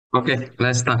Okay,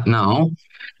 let's start now.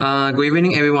 Good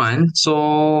evening, everyone.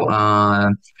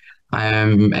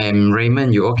 I'm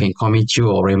Raymond. You all can call me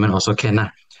Chu or Raymond also can.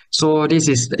 So this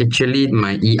is actually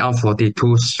my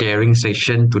ER42 sharing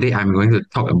session. Today I'm going to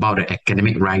talk about the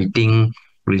academic writing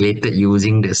related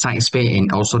using the SciSpace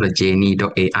and also the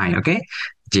Jenni.ai. Okay,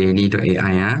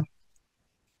 Jenni.ai.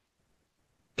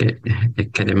 Okay.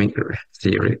 Academic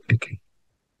series. Okay,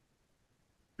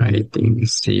 writing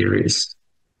series.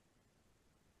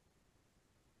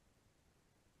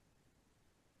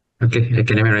 Okay,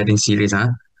 academic writing series.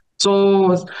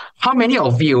 So, how many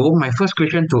of you, my first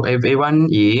question to everyone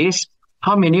is,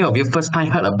 how many of you first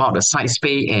time heard about the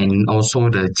SciSpace and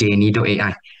also the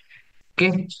Jenni.ai?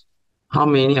 Okay, how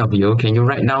many of you, can you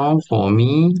write down for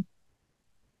me?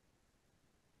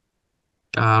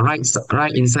 Write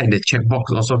inside the chat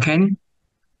box also can.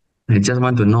 I just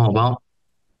want to know about.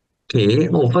 Okay,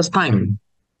 oh, first time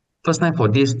for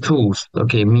these tools.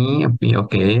 Okay, me,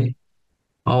 okay.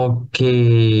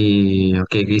 Okay,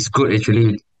 it's good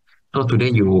actually. So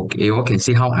today you all can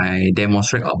see how I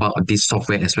demonstrate about this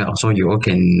software as well. So you all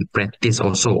can practice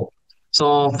also.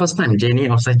 So first time Jenni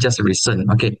also just recent.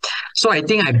 Okay. So I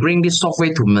think I bring this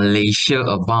software to Malaysia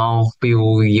about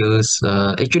few years.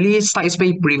 Actually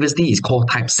SciSpace previously is called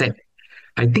Typeset.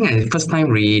 I think I first time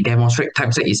we demonstrate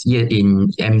typeset is here in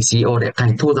MCO that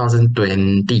time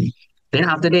 2020. Then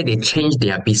after that they changed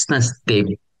their business.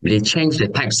 They changed the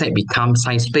typeset become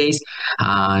SciSpace.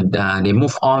 They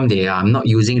move on. They are not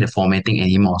using the formatting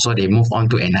anymore. So they move on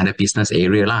to another business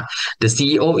area lah. The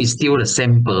CEO is still the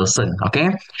same person.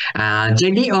 Okay.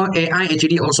 JD or AI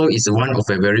actually also is one of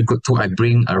a very good tool I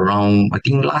bring around. I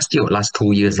think last year or last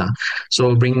 2 years lah.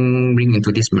 So bring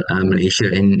into this Malaysia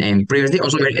and previously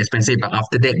also very expensive, but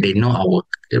after that they know our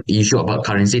issue about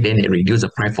currency, then they reduce the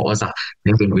price for us.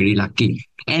 Then we're really lucky.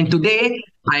 And today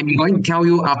I'm going to tell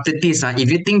you after this,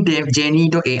 if you think that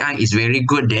Jenni.ai is very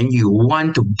good, then you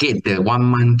want to get the 1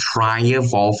 month trial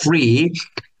for free.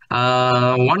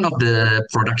 One of the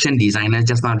production designers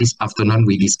just now this afternoon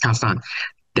we discussed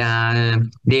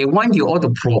they want you all to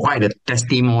provide a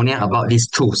testimonial about these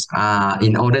tools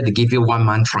in order to give you 1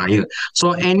 month trial.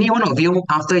 So any one of you,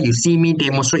 after you see me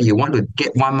demonstrate, you want to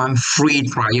get 1 month free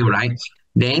trial, right?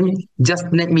 Then just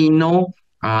let me know.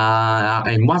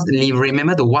 And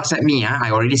remember to WhatsApp me. I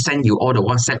already sent you all the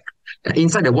WhatsApp.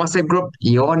 Inside the WhatsApp group,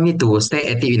 you all need to stay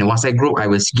active in the WhatsApp group. I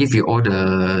will give you all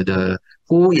the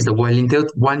who is the volunteer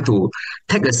want to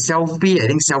take a selfie, I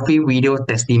think selfie video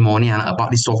testimonial about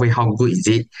this software, how good is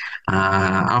it?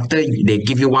 After they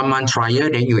give you 1 month trial,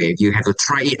 then you have to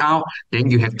try it out. Then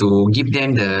you have to give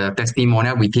them the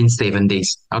testimonial within 7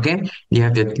 days. Okay, you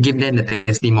have to give them the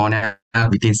testimonial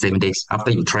within 7 days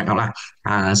after you try out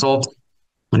lah. So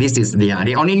this is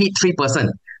they only need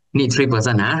 3%. Need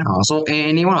 3%. So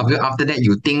any one of you after that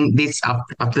you think this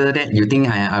after that you think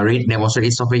I already demonstrate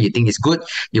this software, you think it's good,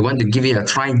 you want to give it a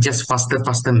try, just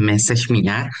faster message me.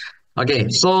 Okay,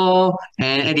 so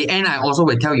and at the end I also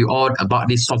will tell you all about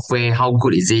this software, how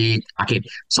good is it. Okay,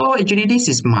 so actually this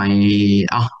is my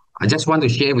I just want to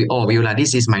share with all of you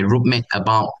this is my roadmap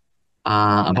about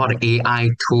the AI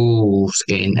tools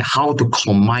and how to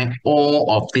combine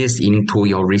all of this into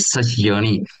your research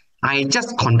journey. I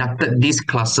just conducted these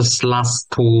classes last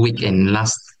 2 weeks and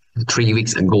last 3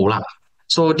 weeks ago.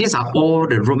 So these are all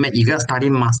the roadmap. If you are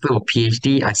studying master or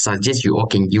PhD, I suggest you all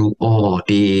can use all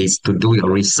this to do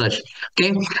your research.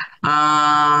 Okay.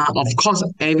 Of course,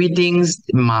 everything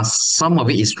some of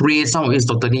it is free, some of it is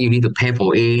totally you need to pay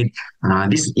for it.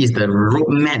 This is the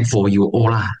roadmap for you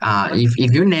all.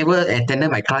 If you never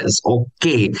attended my class, it's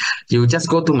okay. You just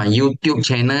go to my YouTube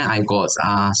channel. I got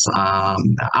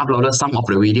uploaded some of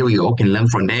the video. You all can learn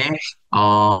from there.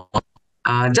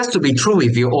 Just to be true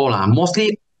with you all,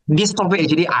 mostly this software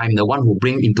actually I'm the one who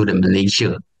bring into the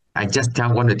Malaysia. I just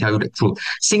want to tell you the truth.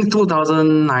 Since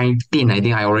 2019, I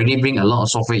think I already bring a lot of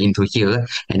software into here,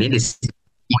 and it is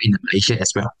more in Malaysia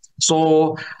as well.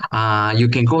 So you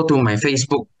can go to my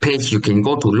Facebook page. You can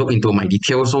go to look into my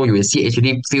details. So you will see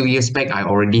actually few years back, I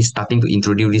already starting to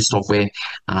introduce this software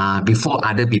before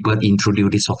other people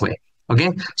introduce this software.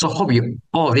 Okay, so hope you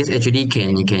all of this actually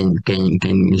can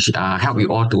help you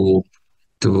all to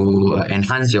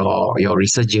enhance your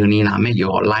research journey and make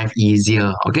your life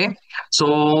easier. Okay,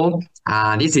 so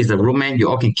this is the roadmap. You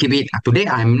all can keep it. Today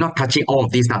I'm not touching all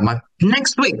of this, but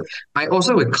next week I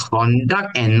also will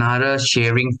conduct another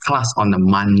sharing class on the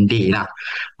Monday.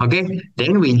 Okay,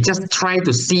 then we just try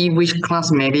to see which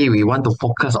class maybe we want to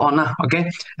focus on. Okay,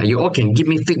 you all can give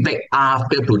me feedback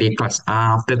after today class.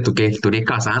 After today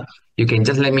class. You can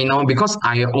just let me know because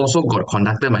I also got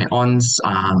conducted my own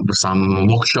some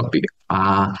workshop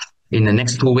in the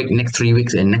next 2 weeks, next 3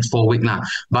 weeks, and next 4 weeks lah.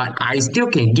 But I still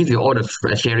can give you all the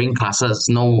sharing classes.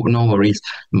 No worries.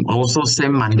 Also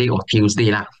same Monday or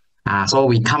Tuesday lah. So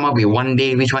we come up with one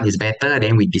day which one is better.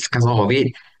 Then we discuss all of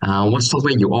it. What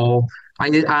software you all.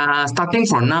 Starting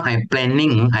from now, I'm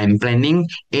planning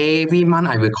every month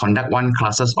I will conduct one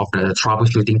classes of the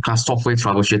troubleshooting class, software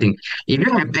troubleshooting. If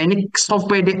you have any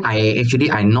software that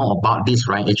I know about this,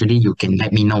 right? Actually, you can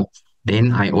let me know.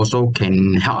 Then I also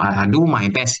can help. Do my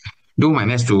best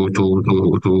to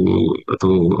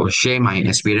share my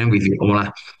experience with you all lah.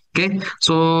 Okay,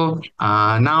 so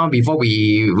now before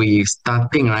we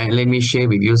starting, right, let me share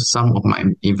with you some of my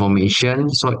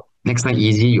information. So next time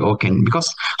easy you all can,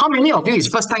 because how many of you is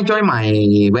first time join my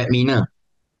webinar?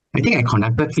 I think I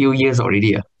conducted few years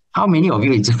already. How many of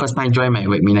you is first time join my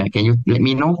webinar? Can you let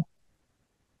me know?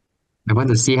 I want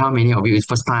to see how many of you is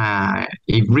first time.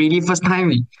 If really first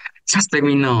time, just let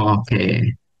me know.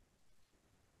 Okay,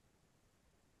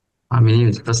 how many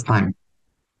is first time?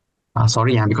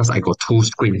 Sorry, because I got two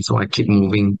screens, so I keep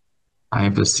moving. I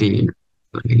have to see.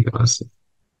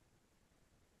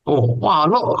 Oh, wow, a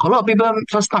lot of people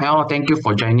first time. Oh, thank you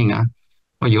for joining.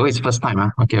 Oh, you always first time.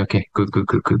 Okay.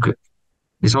 Good.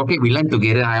 It's okay. We learn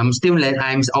together. I'm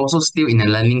also still in the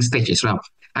learning stage as well.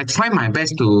 I try my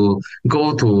best to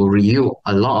go to review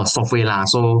a lot of software lah.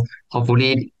 So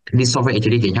hopefully this software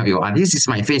actually can help you. This is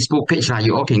my Facebook page lah.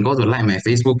 You all can go to like my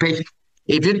Facebook page.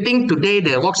 If you think today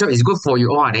the workshop is good for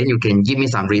you all, then you can give me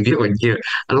some review on here.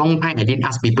 A long time I didn't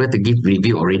ask people to give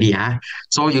review already.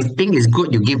 So you think it's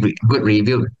good, you give good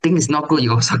review. Think it's not good,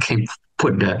 you also can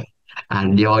put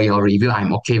your review.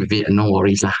 I'm okay with it. No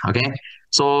worries lah. Okay.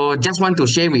 So just want to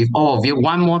share with all of you.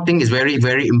 One more thing is very,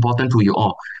 very important to you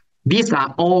all. These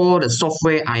are all the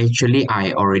software I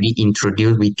already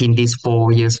introduced within these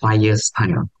 4 years, 5 years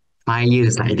time. 5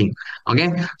 years, I think.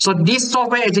 Okay. So this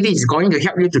software actually is going to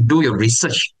help you to do your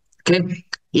research. Okay.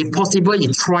 If possible,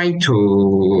 you try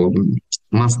to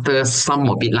master some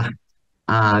of it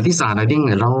lah. These are, I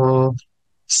think, around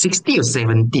 60 or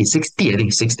 70, 60, I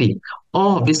think 60.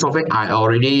 All of this software I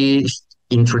already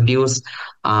introduced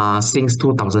since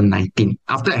 2019.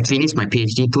 After I finished my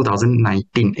PhD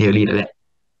 2019, early like that.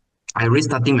 I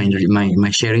restarting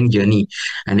my sharing journey,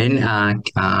 and then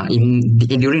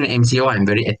during the MCO I'm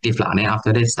very active lah. And then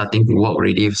after that starting to work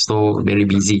already, so very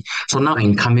busy. So now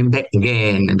I'm coming back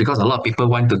again because a lot of people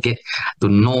want to get to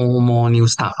know more new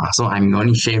stuff. So I'm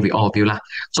going to share with all of you lah.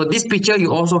 So this picture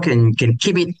you also can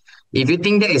keep it. If you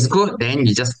think that is good, then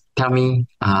you just tell me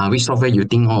which software you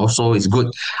think also is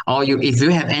good. Or if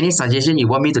you have any suggestion you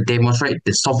want me to demonstrate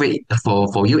the software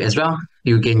for you as well,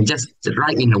 you can just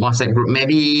write in the WhatsApp group.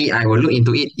 Maybe I will look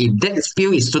into it. If that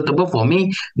field is suitable for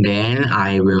me, then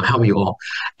I will help you all.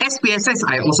 SPSS,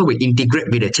 I also will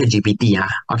integrate with the ChatGPT.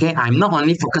 Okay, I'm not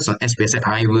only focused on SPSS,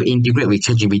 I will integrate with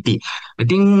ChatGPT. I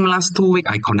think last 2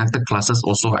 weeks I conducted classes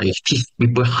also. I teach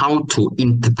people how to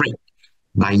interpret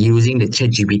by using the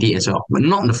ChatGPT as well. But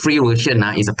not the free version,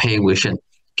 it's a paid version.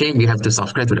 Okay, you have to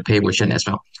subscribe to the paid version as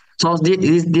well. So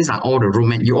these are all the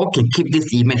roadmap. You all can keep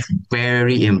this image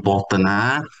very important.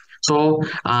 So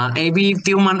every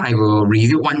few months I will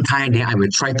review one time, then I will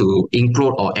try to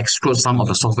include or exclude some of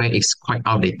the software is quite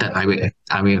outdated. I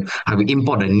will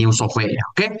import the new software.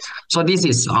 Okay, so this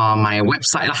is my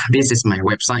website lah. This is my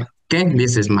website. Okay,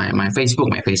 this is my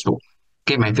Facebook.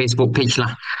 Okay, my Facebook page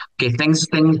lah. Okay, thank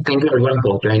you everyone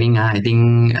for joining. I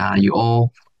think you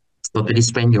all totally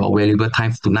spend your valuable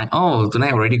time tonight. Oh,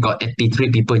 tonight already got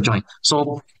 83 people join.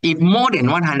 So if more than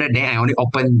 100, then I only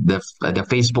open the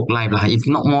Facebook live lah. If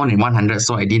not more than 100,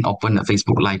 so I didn't open the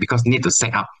Facebook live because need to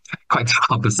set up. Quite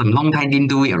troublesome. Long time didn't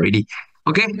do it already.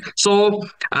 Okay, so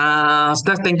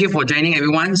thank you for joining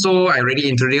everyone. So I already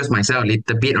introduced myself a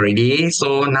little bit already.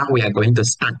 So now we are going to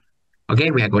start. Okay,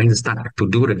 we are going to start to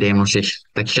do the demonstration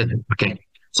section. Okay,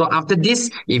 so after this,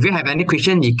 if you have any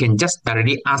question, you can just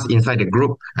directly ask inside the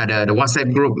group, the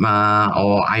WhatsApp group,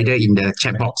 or either in the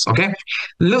chat box. Okay,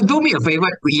 do me a favor.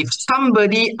 If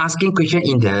somebody asking question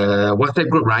in the WhatsApp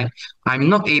group, right, I'm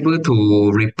not able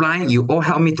to reply. You all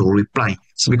help me to reply.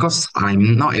 So because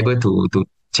I'm not able to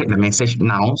check the message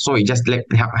now, so you just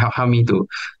help me to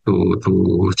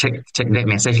check that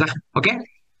message lah. Okay.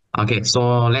 Okay,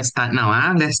 so let's start now.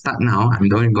 Let's start now. I'm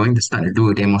going to start to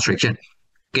do a demonstration.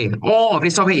 Okay, all of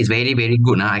this software is very, very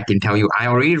good. I can tell you. I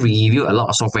already reviewed a lot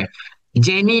of software.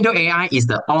 Jenni.ai is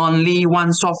the only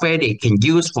one software they can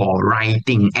use for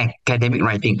writing, academic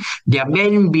writing. Their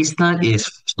main business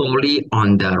is solely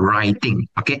on the writing,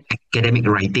 okay, academic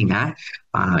writing.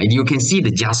 You can see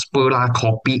the Jasper lah,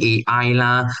 Copy AI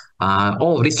lah.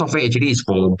 All of this software actually is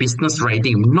for business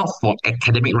writing, not for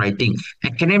academic writing.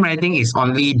 Academic writing is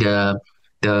only the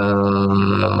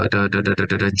the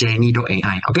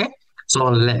Jenni.ai. Okay. So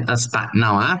let us start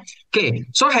now. Okay.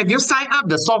 So have you signed up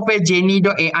the software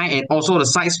Jenni.ai and also the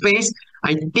SciSpace?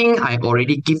 I think I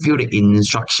already give you the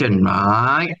instruction,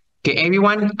 right? Okay,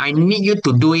 everyone, I need you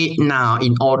to do it now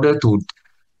in order to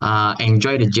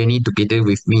enjoy the journey together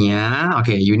with me.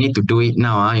 Okay, you need to do it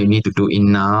now. You need to do it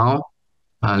now.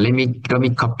 Let me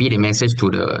copy the message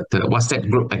to the WhatsApp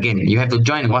group again. You have to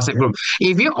join the WhatsApp group.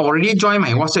 If you already joined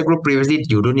my WhatsApp group previously,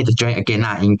 you don't need to join again.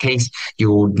 In case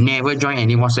you never join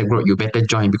any WhatsApp group, you better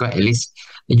join because at least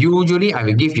usually I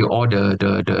will give you all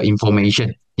the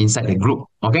information inside the group.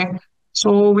 Okay.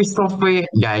 So which software?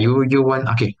 Yeah, you want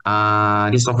okay.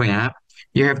 This software.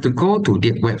 You have to go to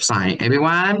this website.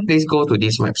 Everyone, please go to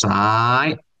this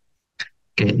website.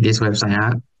 Okay, this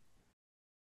website.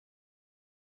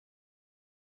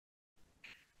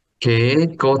 Okay,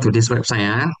 go to this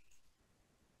website.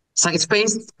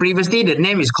 SciSpace. Previously, the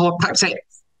name is called TypeSet.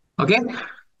 Okay,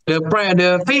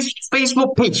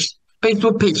 Facebook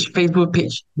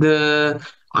page. The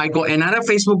I got another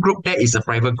Facebook group that is a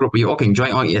private group. You all can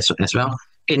join on it as well.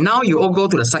 And now you all go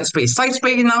to the SciSpace.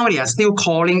 SciSpace now they are still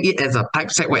calling it as a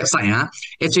typeset website.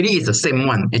 Actually, it's the same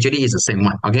one. Actually, it's the same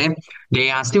one. Okay,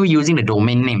 they are still using the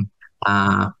domain name.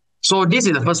 So this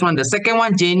is the first one. The second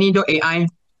one, Jenni.ai.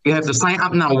 You have to sign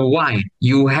up now. Why?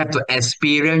 You have to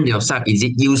experience yourself. Is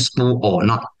it useful or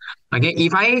not? Okay,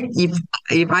 if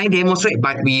I demonstrate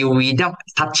but we without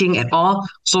touching at all,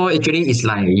 so actually it's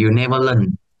like you never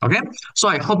learn. Okay, so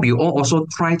I hope you all also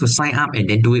try to sign up and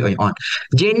then do it on your own.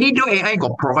 Jenni.ai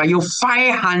got provide you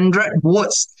 500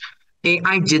 words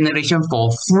AI generation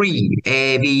for free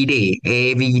every day,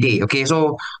 every day. Okay,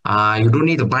 so you don't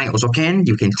need to buy also can.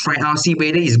 You can try out, see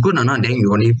whether it's good or not, then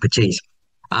you only purchase.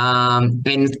 And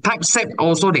typeset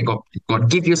also they got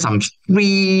give you some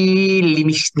free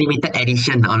limited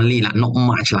edition only like not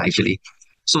much like actually.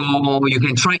 So you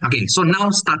can try. Okay, so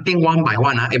now starting one by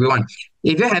one, everyone.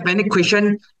 If you have any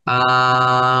question,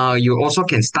 you also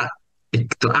can start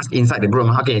to ask inside the room.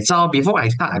 Okay, so before I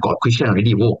start, I got a question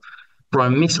already. Whoa.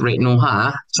 From Miss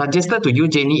Rednoha, suggested to use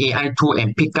Jenni AI tool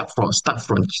and pick up from start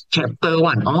from chapter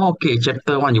one. Oh, okay,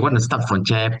 chapter one. You want to start from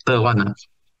chapter one.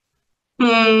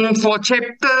 For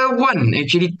chapter one,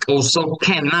 actually also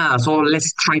can. So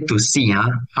let's try to see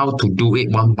how to do it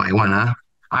one by one.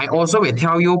 I also will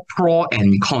tell you pro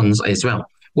and cons as well.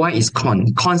 Why is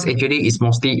con? Cons actually is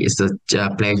mostly is the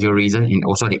plagiarism and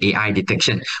also the AI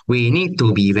detection. We need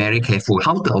to be very careful.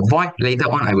 How to avoid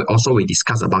later on, I will also will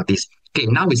discuss about this. Okay,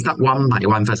 now we start one by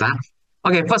one first.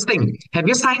 Okay, first thing, have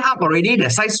you signed up already? The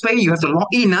SciSpace, you have to log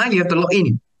in. You have to log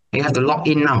in. You have to log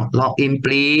in now. Log in,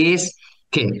 please.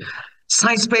 Okay.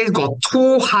 SciSpace got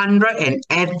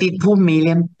 282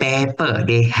 million paper.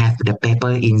 They have the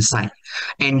paper inside.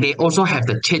 And they also have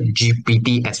the chat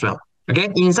GPT as well. Okay,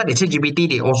 inside the chat GPT,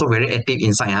 they also very active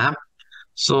inside.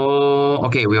 So,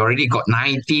 okay, we already got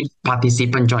 90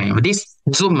 participants join. But this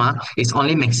Zoom is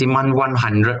only maximum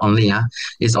 100 only.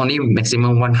 It's only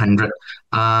maximum 100.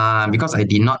 Because I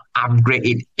did not upgrade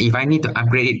it. If I need to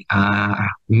upgrade it,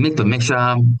 need to make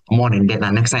sure more than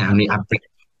that. Next time I only upgrade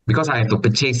because I have to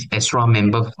purchase extra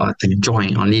member to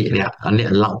join. Only they are only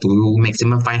allowed to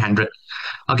maximum 500.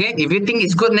 Okay, if you think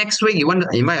it's good next week, you want to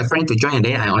invite a friend to join,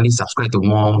 then I only subscribe to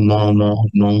more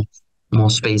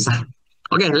space.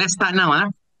 Okay, let's start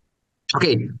now.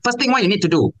 Okay, first thing what you need to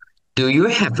do you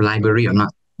have library or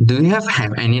not? Do you have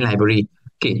any library?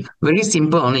 Okay, very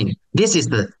simple only. This is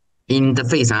the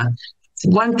interface.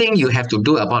 One thing you have to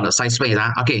do about the SciSpace.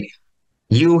 Okay,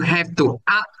 you have to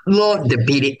upload the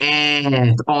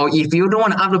PDF. Or if you don't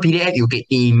want to upload PDF, you can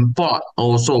import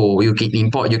also. You can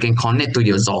import, you can connect to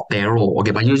your Zotero.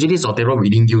 Okay, but usually Zotero we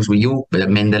didn't use, we use the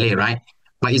Mendeley, right?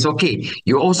 But it's okay.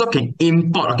 You also can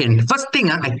import. Okay, first thing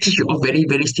I teach you all very,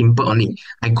 very simple only.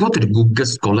 I go to the Google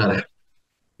Scholar.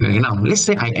 Okay, now, let's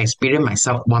say I experience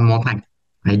myself one more time.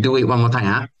 I do it one more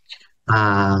time.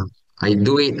 I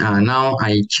do it. Now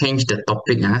I change the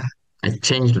topic. I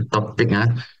change the topic.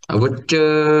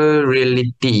 Virtual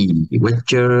reality,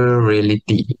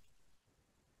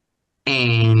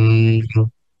 and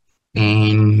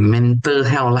mental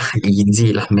health lah,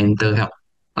 easy lah, mental health.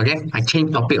 Okay, I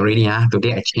change topic already.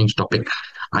 Today I change topic.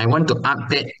 I want to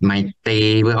update my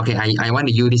table. Okay, I want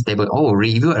to use this table. Oh,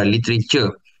 review a literature.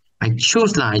 I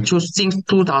choose lah. I choose since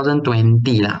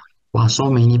 2020 lah. Wow, so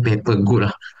many paper good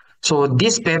lah. So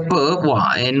this paper,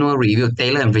 wow, annual review,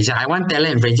 Taylor and Fraser. I want Taylor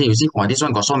and Fraser. You see, wow, this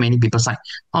one got so many people sign.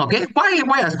 Okay,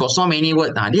 why has got so many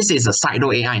words? This is a Side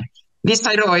AI. This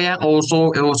title area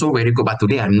also very good, but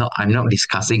today I'm not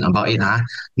discussing about it.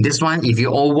 This one, if you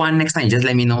all want next time, just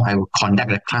let me know. I will conduct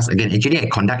the class again. Actually, I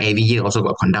conduct every year, also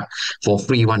got conduct for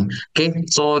free one. Okay,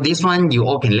 so this one you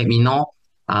all can let me know.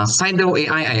 Cider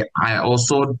AI, I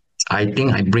also I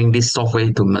think I bring this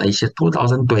software to Malaysia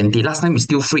 2020. Last time it's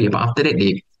still free, but after that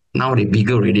they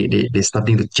bigger already. They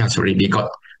starting to charge already. They got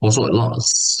also a lot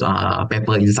of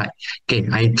paper inside. Okay,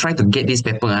 I try to get this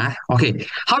paper. Okay,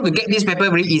 how to get this paper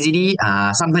very easily?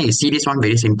 Sometimes you see this one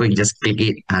very simple. You just click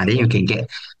it. Then you can get.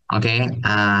 Okay,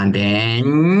 then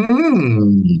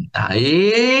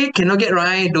I cannot get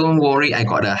right. Don't worry, I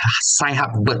got a sign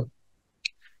up button.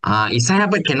 If sign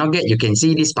up but cannot get, you can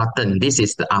see this button. This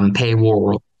is the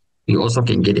paywall. You also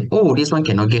can get it. Oh, this one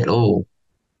cannot get. Oh,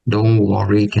 don't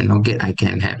worry, cannot get. I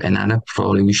can have another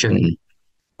solution.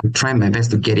 Try my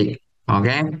best to get it.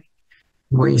 Okay,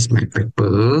 where is my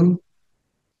paper?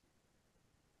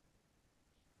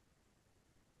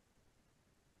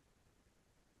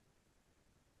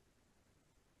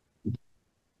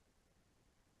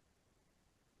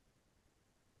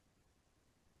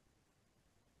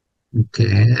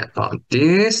 Okay, about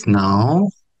this now.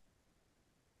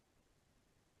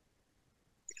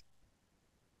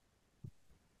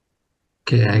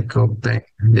 Okay, I go back.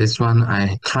 This one,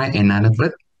 I try another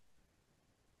bit.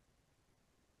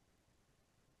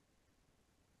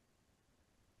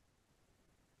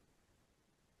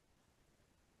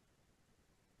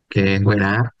 Okay, wait.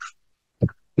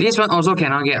 This one also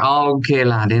cannot get. Okay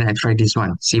lah. Then I try this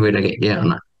one. See whether I get or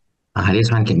not. This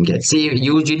one can get. See,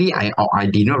 usually I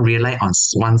did not rely on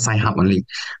one side hub only.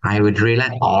 I would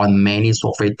rely on many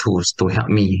software tools to help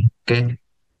me. Okay.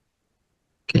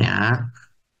 Okay.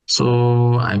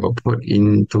 So I will put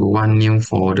into one new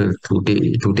folder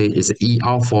today. Today is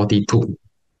ER42.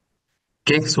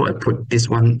 Okay. So I put this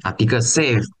one article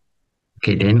save.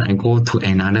 Okay. Then I go to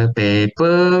another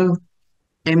paper.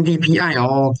 MDPI.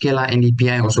 Oh, okay lah.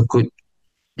 MDPI also good.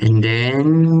 And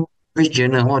then which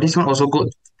journal? Oh, this one also good.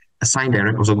 Assign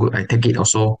direct also good. I take it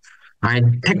also. I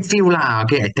take few lah.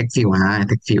 Okay, I take few. I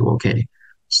take few. Okay.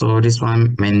 So this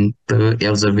one mentor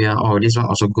Elsevier. Oh, this one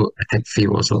also good. I take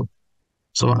few also.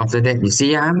 So after that, you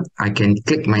see, I can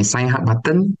click my sign up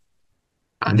button.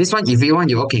 This one, if you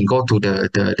want, you all can go to the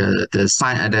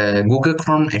Google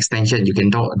Chrome extension. You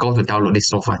can go to download this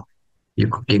software. You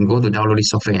can go to download this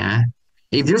software.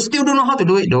 If you still don't know how to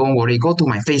do it, don't worry. Go to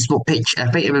my Facebook page, my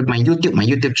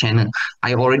YouTube channel.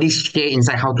 I already share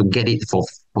inside how to get it for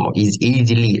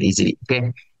easily.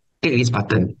 Okay, click this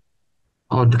button.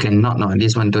 Oh, you cannot. No,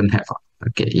 this one don't have.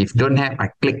 Okay, if don't have, I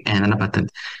click another button.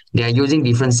 They are using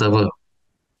different server.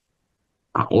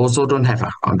 Also don't have.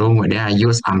 Don't worry. They are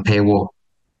use Unpaywall.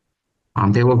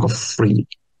 Unpaywall got free.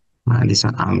 This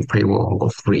one Unpaywall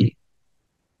got free.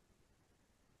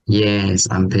 Yes,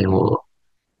 Unpaywall.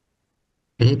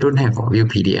 They don't have view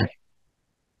PDF.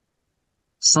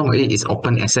 Some of it is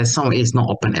open access, some of it is not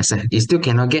open access. You still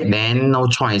cannot get, then no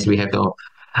choice. We have to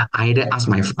either ask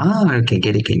my okay,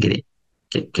 get it, can get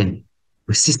it. Can.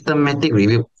 Systematic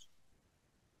review.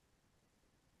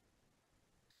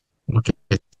 Okay,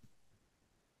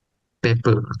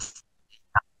 paper.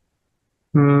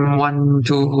 One,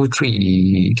 two,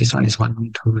 three. This one is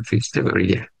one, two, three. Still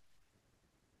already there.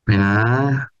 When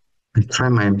I try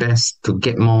my best to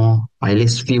get more by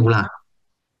list view lah.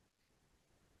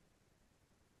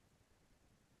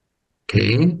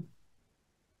 Okay.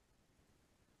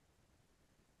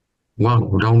 Wow,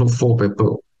 download 4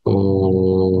 paper.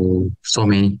 Oh, so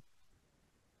many.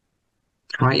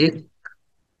 Try it.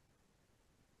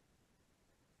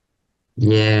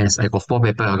 Yes, I got 4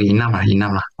 paper. Okay, enough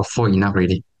lah. Got four enough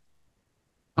already.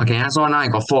 Okay, so now I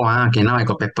got four. Okay, now I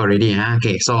got paper already.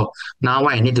 Okay, so now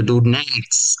what I need to do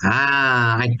next?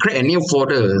 I create a new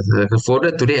folder. The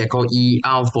folder today I call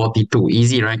ER42.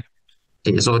 Easy, right?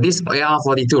 Okay, so this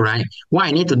ER42, right? What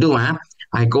I need to do,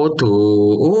 I go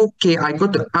to, I go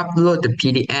to upload the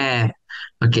PDF.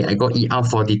 Okay, I go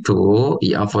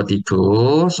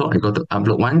ER42. So I go to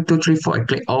upload 1, 2, 3, 4. I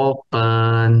click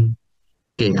open.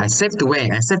 Okay, I save to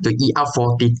where? I save to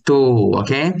ER42.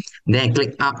 Okay, then I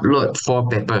click upload for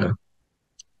paper.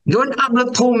 Don't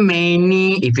upload too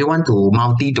many if you want to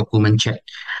multi-document check.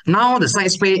 Now the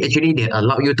SciSpace actually they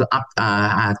allow you to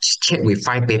check with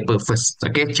 5 paper first.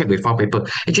 Okay, check with 5 paper.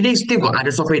 Actually, still got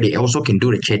other software they also can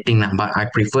do the chatting now, but I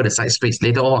prefer the SciSpace.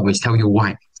 Later on, I will tell you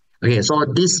why. Okay, so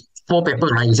this 4 paper,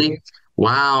 right? You see,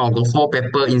 wow, got 4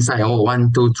 paper inside. Oh,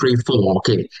 1, 2, 3, 4.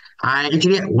 Okay, I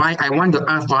actually why I want to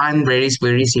ask one very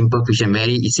simple question,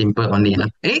 very simple only.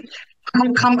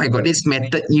 How come I got this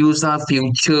method use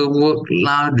future work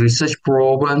lah, research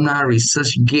problem lah,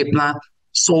 research gap lah?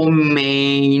 so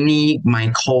many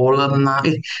my column now.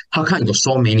 How come you got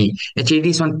so many? Actually,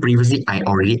 this one previously I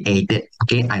already added.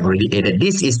 Okay, I already added.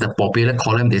 This is the popular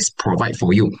column that's provide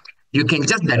for you. You can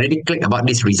just directly click about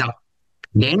this result.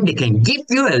 Then they can give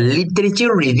you a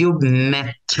literature review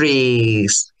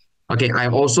matrix. Okay, I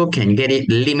also can get it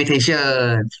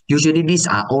limitation. Usually these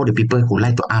are all the people who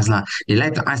like to ask lah. They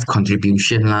like to ask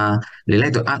contribution lah. They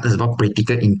like to ask about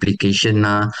practical implication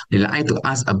lah. They like to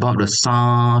ask about the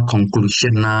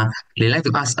conclusion lah. They like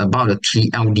to ask about the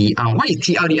TLDR. What is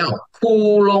TLDR? Too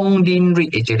long didn't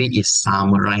read. Actually, is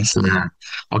summarized lah.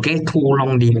 Okay, too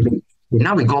long didn't read.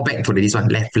 Now we go back to this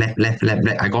one. Left, left, left, left,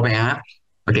 left. I go back.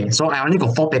 Okay, so I only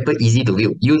got 4 paper easy to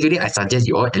view. Usually, I suggest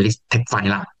you all at least take 5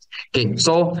 lah. Okay,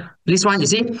 so this one, you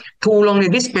see, too long.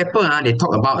 This paper, they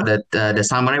talk about the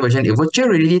summary version. Virtual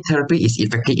reality therapy is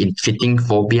effective in treating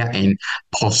phobia and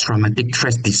post-traumatic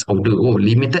stress disorder. Oh,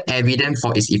 limited evidence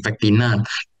for its effectiveness.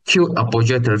 Cute approach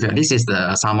therapy. This is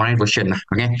the summary version.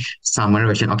 Okay, summary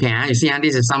version. Okay, you see,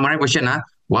 this is summary version.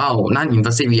 Wow,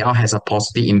 non-invasive VR has a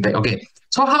positive impact. Okay,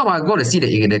 so how I go to see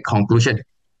the conclusion?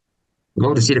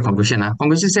 Go to see the conclusion.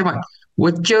 Conclusion say what?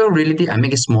 Virtual reality, I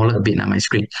make it smaller a bit on my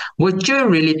screen. Virtual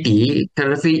reality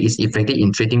therapy is effective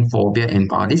in treating phobia and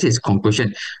this is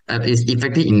conclusion. Is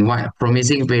effective in what?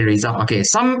 Promising way result. Okay,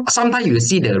 sometimes you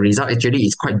see the result actually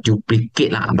is quite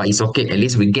duplicate lah, but it's okay. At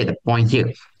least we get the point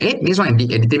here. This one a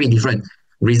little bit different.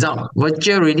 Result.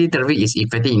 Virtual reality therapy is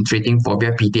effective in treating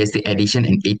phobia, PTSD, addiction,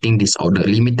 and eating disorder.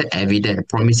 Limited evidence.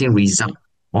 Promising result.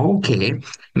 Okay.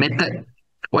 Method.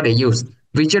 What they use?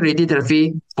 Virtual reality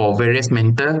therapy for various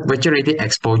mental, virtual reality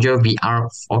exposure, VR,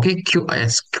 okay, Q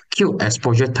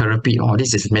exposure therapy. Oh,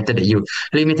 this is method they use.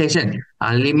 Limitation,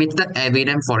 limited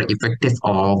evidence for effective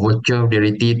of virtual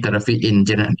reality therapy in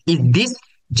general. Is this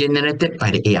generated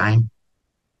by the AI?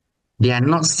 They are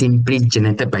not simply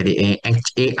generated by the AI.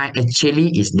 AI actually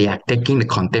is they are taking the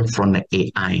content from the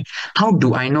AI. How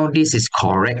do I know this is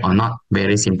correct or not?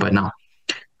 Very simple now.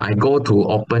 I go to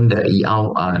open the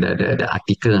EL, the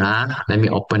article. Let me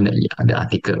open the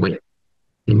article. Wait,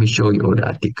 let me show you the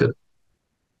article.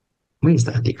 Where is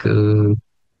the article?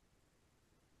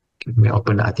 Let me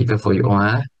open the article for you.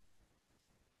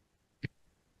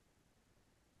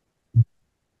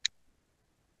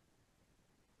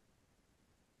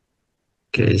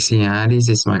 Okay, see, this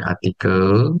is my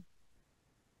article.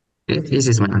 Okay, this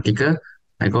is my article.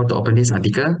 I go to open this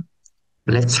article.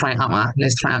 Let's try out.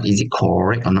 Let's try out. Is it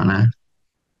correct or not?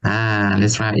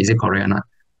 Let's try out. Is it correct or not?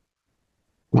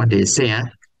 What they say,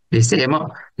 they say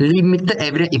about limited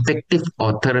evidence effective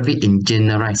or therapy in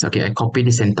generalized. Okay, I copy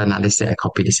this sentence. Let's say I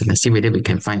copy this and see whether we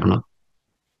can find or not.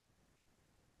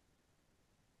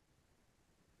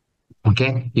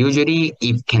 Okay, usually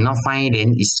if cannot find,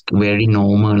 then it's very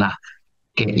normal lah.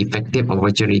 Okay, effective or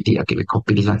virtuality. Okay, we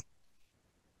copy this one.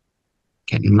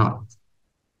 Cannot.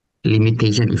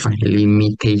 Limitation, we find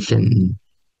limitation.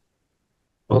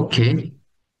 Okay.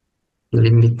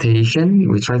 Limitation,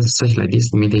 we try to search like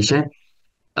this, limitation.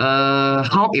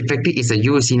 How effective is a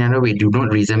use scenario we do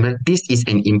not resemble? This is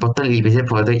an important limitation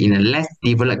further in a less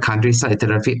developed country, such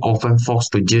therapy often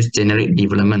forced to just generate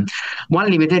development. One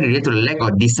limitation related to the lack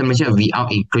of dissemination of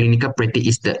VR in clinical practice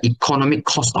is the economic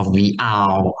cost of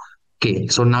VR. Okay,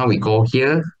 so now we go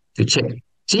here to check.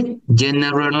 See,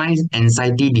 generalized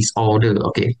anxiety disorder.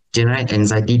 Okay, generalized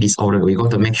anxiety disorder. We go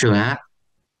to make sure.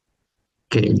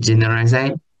 Okay, generalized.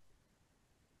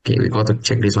 Okay, we go to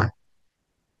check this one.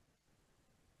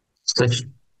 Search.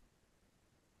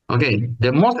 Okay,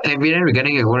 the most evident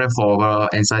regarding a word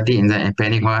for anxiety and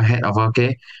panic head of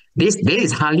okay. There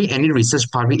is hardly any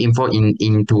research public info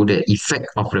into the effect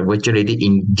of the virtual reality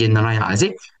in general. I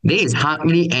say there is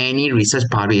hardly any research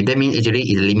public. That means actually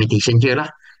is a limitation here lah.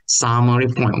 Summary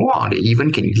point. Wow, they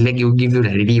even can let you give you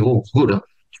the review. Oh, good.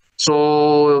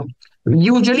 So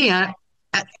usually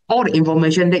all the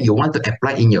information that you want to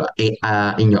apply in your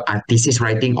thesis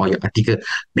writing or your article,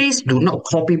 please do not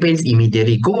copy paste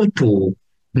immediately. Go to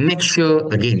make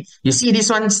sure again. You see this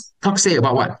one talk say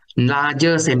about what?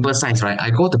 Larger sample size, right? I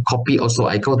go to copy also.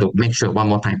 I go to make sure one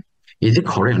more time. Is it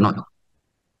correct or not?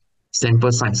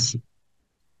 Sample size.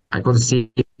 I go to see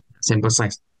sample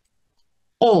size.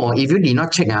 Or if you did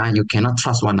not check, you cannot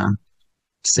trust one.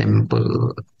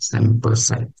 Sample size.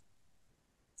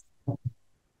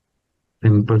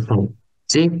 Sample size.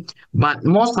 See, but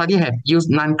most studies have used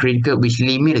non-critical, which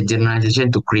limit the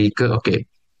generalization to critical. Okay,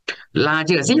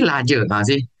 larger. See, larger.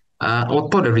 See,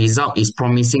 although the result is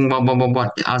promising,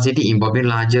 RCT involving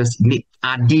larger need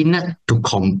are not to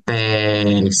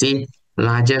compare. See,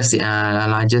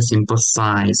 larger simple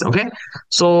size. Okay,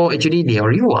 so actually they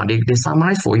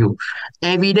summarize for you.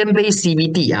 Evidence-based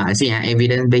CBT. I see.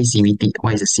 Evidence-based CBT.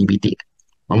 What is a CBT?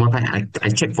 One more time. I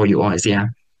check for you. I see.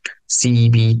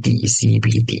 CBT.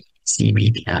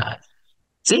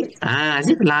 See,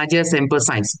 larger sample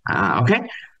size. Okay.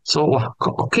 So,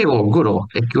 okay, good,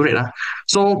 accurate.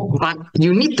 So, but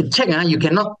you need to check. You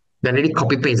cannot directly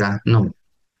copy paste. No.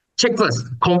 Check first.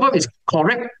 Confirm is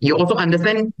correct. You also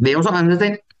understand. They also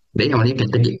understand. Then only can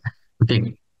take it.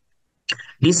 Okay.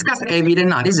 Discuss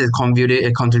evidence. This is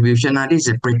contribution. This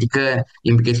is practical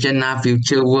implication.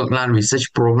 Future work.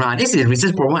 Research program. This is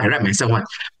research program. I write myself one.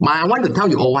 But I want to tell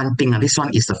you all one thing. This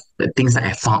one is the things that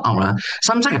I found out.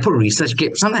 Sometimes I put research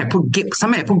gap. Sometimes I put gap.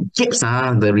 Sometimes I put gaps.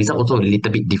 The result also a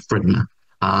little bit different.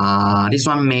 This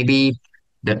one maybe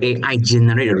the AI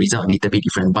generate the result a little bit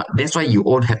different, but that's why you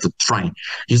all have to try.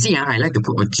 You see, I like to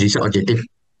put a research objective.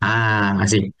 I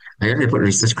see. I like to put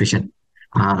research question.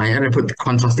 I like to put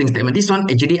contrasting statement. This one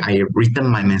actually I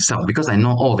written by myself because I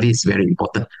know all of this is very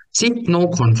important. See, no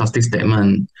contrasting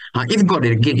statement. If God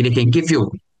they can give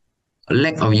you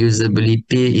lack of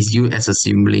usability is used as a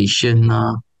simulation.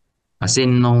 I say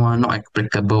no, not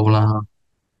applicable.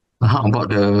 How about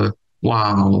the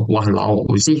wow,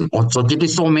 you see, opportunity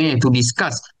so many to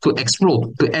discuss, to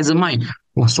explore, to examine.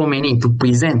 So many to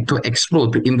present, to explore,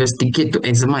 to investigate, to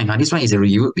examine. This one is a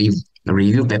review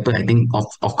paper. I think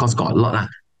of course got a lot.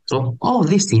 So all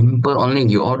this simple only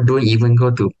you all don't even go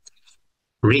to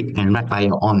read and write by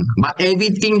your own. But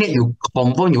everything that you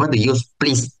confirm you want to use,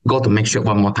 please go to make sure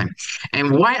one more time.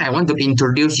 And why I want to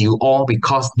introduce you all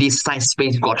because this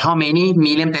SciSpace got how many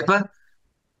million paper?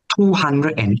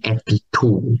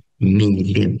 282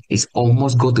 million. It's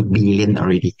almost go to billion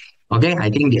already. Okay, I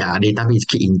think their database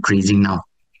keep increasing now.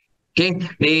 Okay,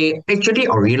 they actually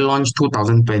already launched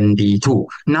 2022.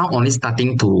 Now only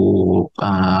starting to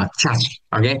charge.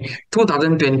 Okay,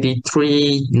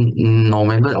 2023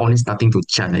 November only starting to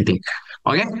charge, I think.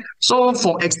 Okay, so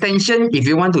for extension, if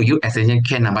you want to use extension,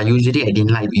 can, but usually I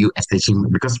didn't like to use extension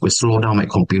because it will slow down my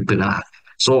computer.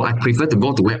 So I prefer to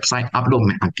go to website, upload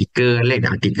my article, let the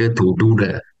article to do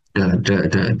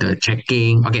the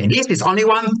checking. Okay, this is only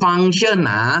one function.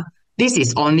 This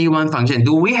is only one function.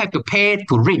 Do we have to pay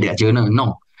to read the journal?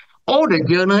 No. All the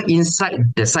journal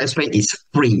inside the SciSpace is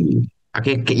free.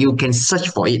 Okay, you can search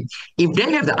for it. If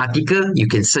they have the article, you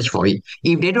can search for it.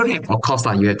 If they don't have, of course,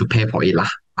 you have to pay for it.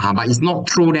 But it's not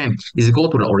through them. It's go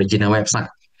to the original website.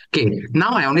 Okay,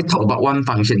 now I only talk about one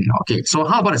function. Okay, so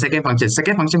how about the second function?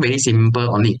 Second function very simple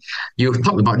only. You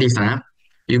talk about this.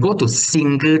 You go to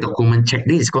single document check.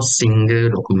 This is called single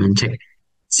document check.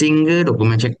 Single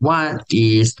document check. What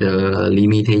is the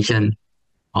limitation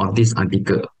of this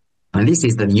article? And this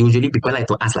is the usually people like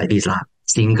to ask like this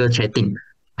single chatting.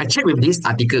 I check with this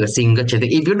article, single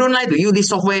chatting. If you don't like to use this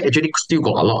software, actually still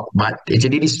got a lot, but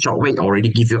actually this software already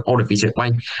give you all the features.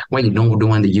 Why you don't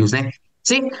want to use it?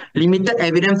 See, limited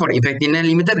evidence for effectiveness,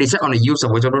 limited research on the use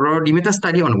of limited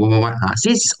study on what.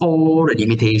 This is all the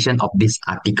limitation of this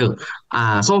article.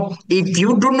 So if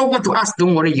you don't know what to ask,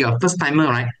 don't worry, you're a first timer,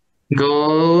 right?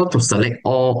 Go to select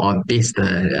all of this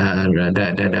the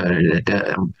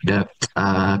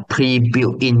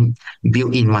pre-built in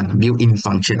built-in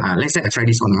function. Let's say I try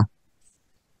this one.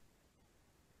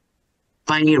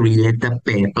 Find related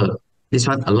paper. This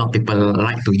one a lot of people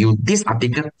like to use this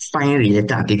article. Find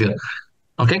related article.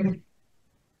 Okay.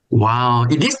 Wow.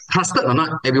 Is this trusted or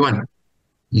not, everyone?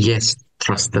 Yes,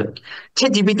 trusted.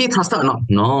 ChatGPT trusted or not?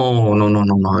 No.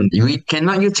 You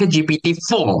cannot use ChatGPT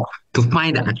 4 to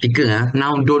find the article.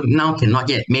 Now cannot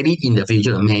yet. Maybe in the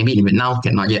future, maybe even now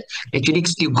cannot yet. Actually,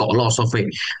 still got a lot of software.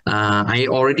 I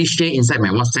already shared inside my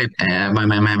WhatsApp,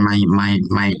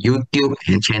 my YouTube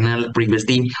and channel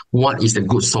previously what is the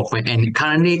good software. And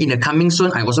currently in the coming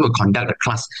soon, I also will conduct a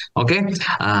class. Okay.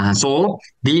 So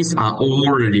these are all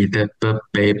related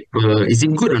paper. Is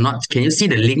it good or not? Can you see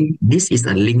the link? This is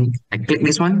a link. I click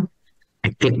this one.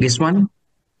 I click this one.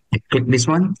 I click this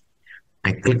one.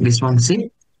 I click this one. See?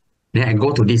 Then I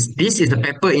go to this. This is the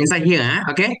paper inside here.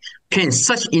 Okay. Can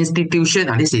search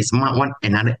institution. This is one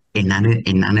another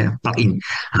plugin.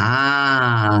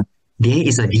 There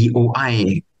is a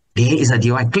DOI. There is a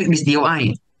DOI. Click this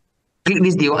DOI. Click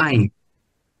this DOI.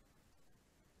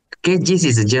 Okay, this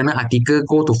is a journal article.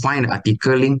 Go to find the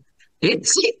article link.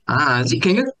 See,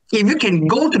 can you if you can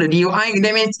go to the DOI,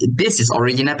 that means this is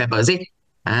original paper. See,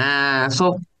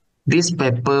 so this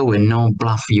paper will not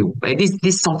bluff you.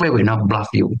 This software will not bluff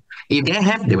you. If they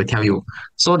have, they will tell you.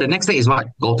 So the next thing is what?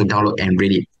 Go to download and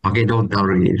read it. Okay, don't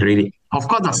download it, read it. Of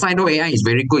course, the Slido AI is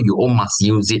very good. You all must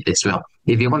use it as well.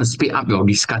 If you want to speed up your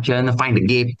discussion, find the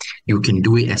game, you can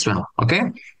do it as well.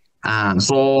 Okay.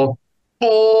 So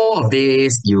all of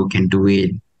this you can do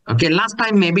it. Okay, last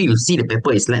time maybe you see the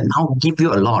paper is like now give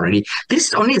you a lot already. This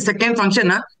is only the second function.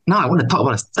 Now I want to talk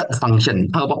about the third function.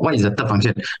 How about what is the third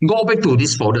function? Go back to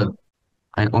this folder.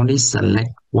 I only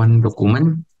select one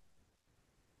document,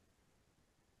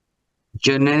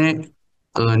 generate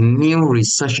a new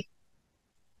research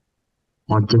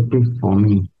objective for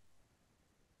me.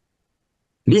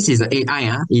 This is the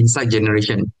AI insight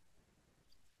generation.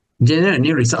 Generate a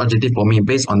new research objective for me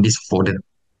based on this folder.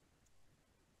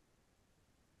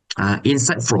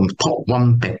 Insight from top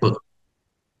one paper.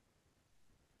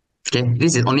 Okay,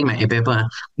 this is only my paper.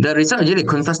 The result usually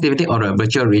contrastivity or a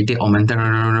virtual reality augmented.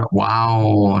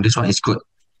 Wow, this one is good.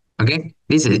 Okay,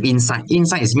 this is insight.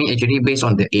 Insight is me actually based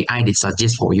on the AI they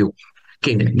suggest for you.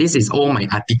 Okay, this is all my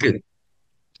article.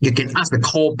 You can ask the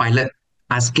co-pilot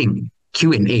asking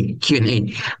Q&A.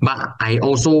 But I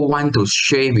also want to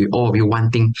share with all of you one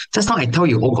thing. Just now I told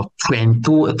you all got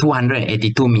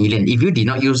 282 million. If you did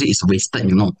not use it, it's wasted,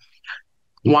 you know.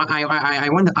 I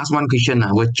want to ask one question,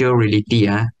 virtual reality,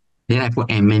 then I put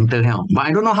mental health. But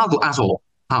I don't know how to ask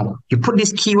how. You put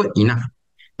this keyword enough.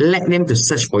 Let them to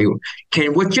search for you.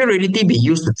 Can virtual reality be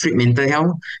used to treat mental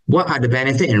health? What are the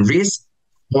benefits and risks?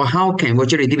 Or how can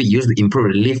virtual reality be used to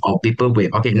improve the life of people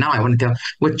with? Okay, now I want to tell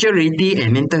virtual reality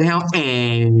and mental health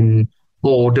and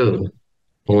older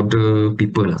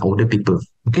people.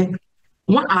 Okay,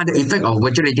 what are the effects of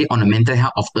virtual reality on the mental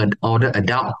health of an older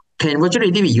adult? Can virtual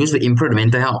reality be used to improve the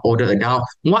mental health of older adult?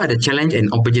 What are the challenge and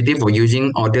opportunity for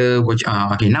using older?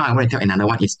 Okay, now I want to tell another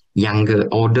one is younger,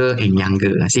 older and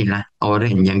younger. I see lah, older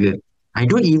and younger. I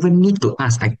don't even need to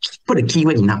ask. I put a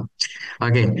keyword in now.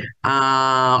 Okay.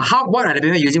 What are the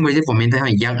people using virtual for mental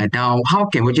health and young adult? How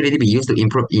can virtual reality be used to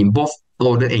improve in both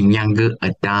older and younger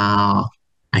adult?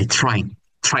 I try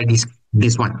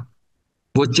this one.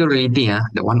 Virtual reality,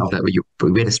 the one of the you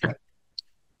wait a second.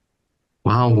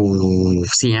 Wow,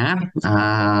 see,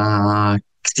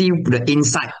 see the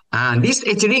insight. This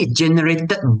actually is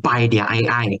generated by their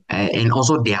AI and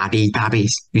also their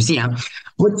database. You see,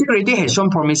 virtual reality has shown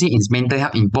promising in mental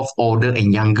health in both older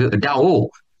and younger adults. Oh,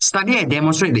 study and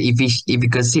demonstrate the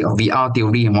efficacy of VR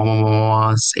theory and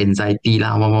anxiety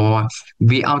lah,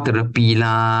 VR therapy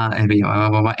lah, and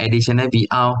additional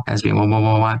VR has been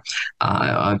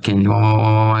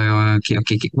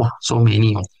okay. Wow, so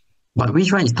many. But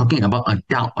which one is talking about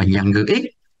adult or younger?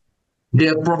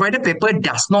 The provided paper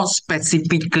does not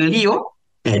specifically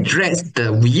address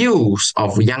the views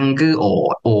of younger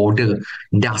or older.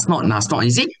 Does not. You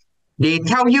see, they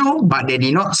tell you, but they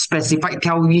did not specify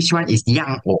tell which one is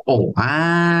young or old.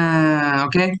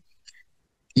 Okay.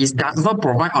 It does not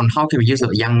provide on how can we use a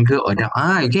younger or adult.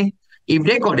 Okay. If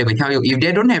they got, they will tell you. If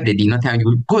they don't have, they did not tell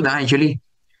you. Good, actually.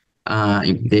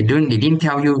 If they didn't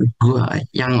tell you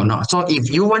young or not. So if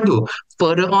you want to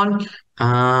further on,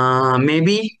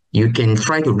 maybe you can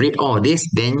try to read all this.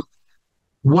 Then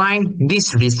why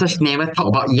this research never talk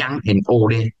about young and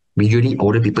old? Usually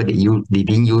older people they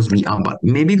didn't use VR, but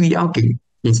maybe VR can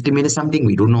stimulate something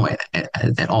we don't know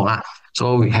at all.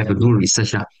 So we have to do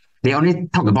research. They only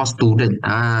talk about student,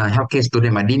 healthcare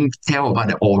student, but didn't tell about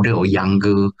the older or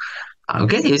younger.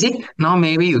 Okay, you see, now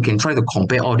maybe you can try to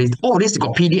compare all this. Oh, this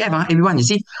got PDF, everyone, you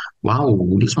see. Wow,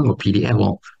 this one got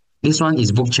PDF. This one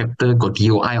is book chapter, got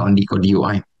DOI only, got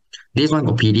DOI. This one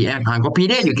got PDF. Got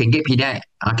PDF, you can get PDF.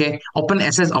 Okay, open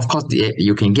access, of course,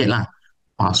 you can get lah.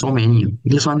 Wow, so many.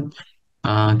 This one,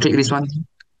 click this one.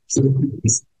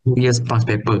 2 years past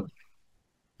paper.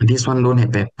 This one don't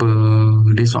have paper.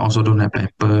 This one also don't have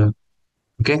paper.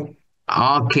 Okay.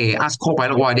 Okay, ask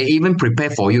Copilot why they even prepare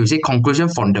for you. Say conclusion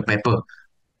from the paper.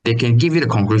 They can give you the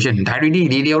conclusion.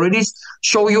 They already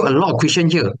show you a lot of question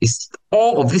here. It's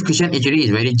all of this question actually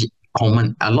is very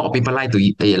common. A lot of people like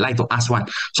to ask one.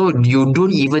 So you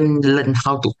don't even learn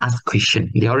how to ask question.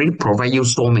 They already provide you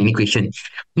so many questions.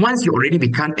 Once you already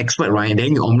become expert, right,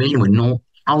 then you only will know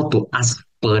how to ask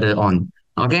further on.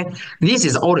 Okay, this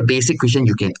is all the basic question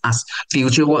you can ask.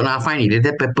 Future work find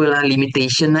related paper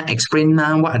limitation explain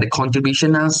what are the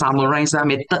contribution summarize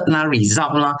method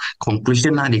result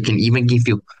conclusion they can even give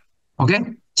you. Okay,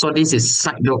 so this is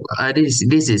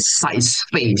this is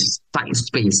SciSpace.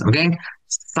 Okay,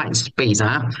 SciSpace.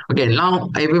 Okay, now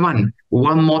everyone,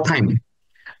 one more time.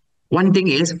 One thing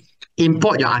is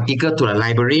import your article to the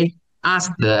library. Ask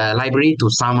the library to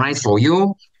summarize for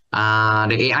you.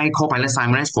 The AI Copilot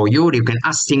summarize for you. You can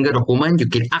ask single document. You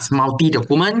can ask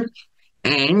multi-document.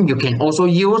 And you can also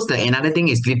use the another thing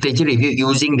is literature review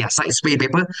using their SciSpace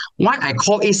paper. Why I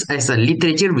call it as a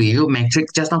literature review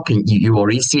matrix? Just now can you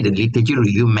already see the literature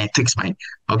review matrix, right?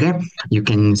 Okay, you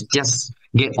can just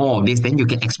get all of this, then you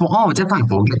can export. Oh, just I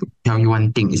forget to tell you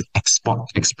one thing is export.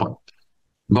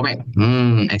 Go back.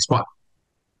 Export.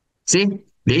 See,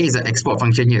 there is an export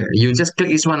function here. You just click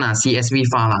this one, CSV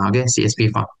file, okay,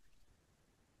 CSV file.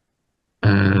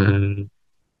 Uh,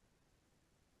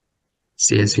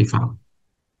 CSV file.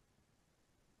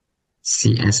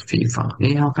 CSV file.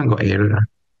 Hey, how come got error?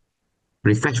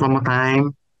 Refresh one more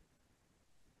time.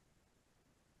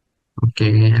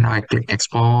 Okay, now I click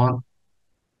export.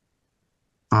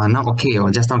 Now okay,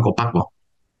 or just now got bug.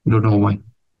 Don't know why.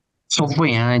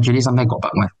 Software actually sometimes got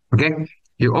bug. Okay,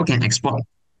 you all can export.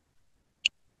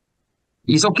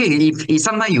 It's okay if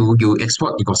sometimes you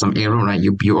export you got some error, right?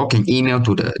 You all can email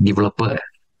to the developer.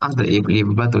 Ask the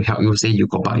developer to help you say you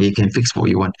got bug. They can fix for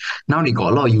you one. Now they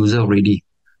got a lot of user already,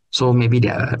 so maybe they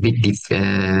are a bit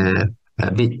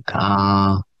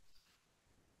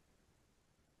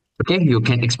okay, you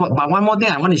can export. But one more thing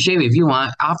I want to share with you,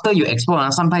 after you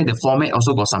export, sometimes the format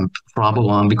also got some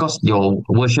trouble, because your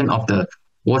version of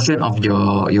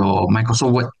your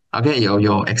Microsoft Word, okay,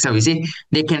 your Excel, you see,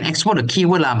 they can export the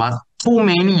keyword, but too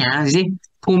many, you see,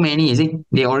 too many, you see,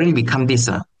 they already become this.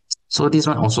 So this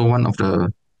one also one of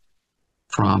the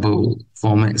trouble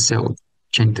format cell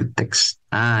change to text.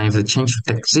 I have to change to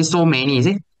text. See, so many, you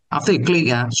see, after you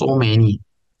click, so many.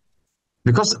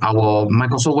 Because our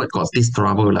Microsoft Word got this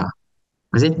trouble,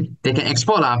 you see, they can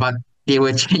export, but they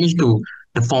will change to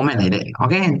the format like that.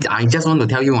 Okay, I just want to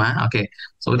tell you, okay.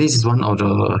 So this is one of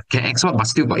the can export but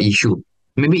still got issue.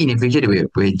 Maybe in the future they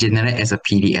will generate as a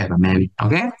PDF, maybe.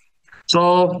 Okay.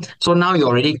 So now you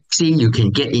already see you can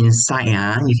get inside,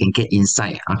 you can get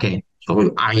inside. Okay.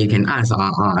 So I can ask,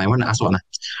 I want to ask what?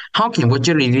 How can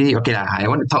virtual reality, okay, I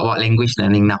want to talk about language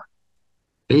learning now.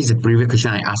 This is the previous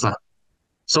question I asked.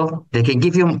 So they can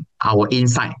give you our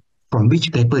insight from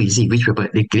which paper is it, which paper.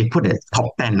 They put the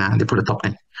top 10, they put the top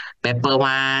 10. Paper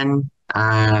one,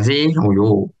 see, oh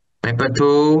yo, paper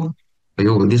two, oh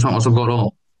yo, this one also got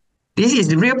all. This is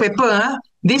the real paper,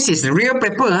 This is the real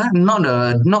paper, not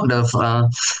the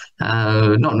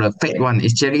fake one.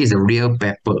 It's actually is a real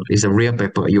paper. It's a real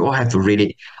paper. You all have to read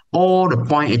it. All the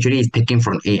point actually is taken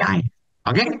from AI.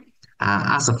 Okay.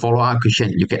 Ask a follow-up question.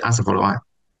 You can ask a follow-up.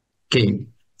 Okay,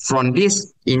 from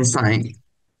this insight,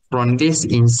 from this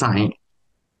insight,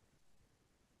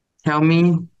 tell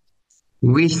me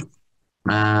which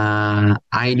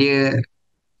idea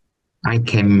I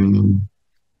can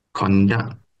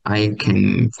conduct, I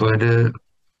can further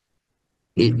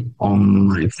it on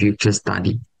my future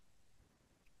study.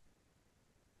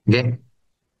 Okay,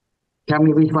 tell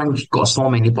me which one got so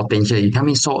many potential. You tell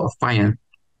me so fire.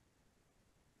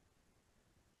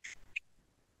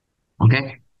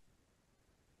 Okay.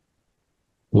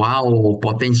 Wow,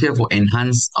 potential for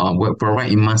enhanced will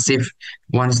provide immersive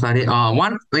one study.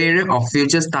 One area of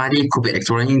future study could be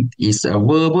exploring is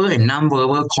verbal and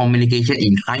non-verbal communication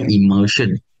in high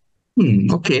immersion.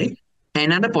 Okay.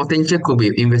 Another potential could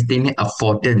be investigating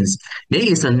affordance. There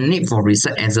is a need for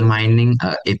research examining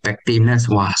effectiveness.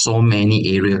 Wow, so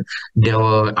many areas.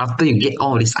 After you get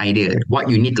all this idea, what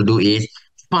you need to do is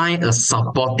find a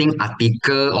supporting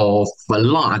article or a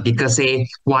long article say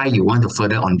why you want to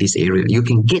further on this area. You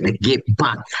can get a gap,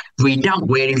 but without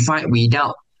verify,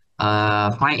 without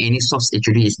find any source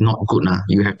actually is not good.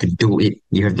 You have to do it.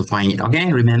 You have to find it.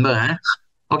 Okay, remember,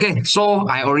 Okay, so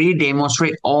I already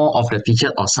demonstrate all of the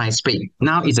features of SciSpace.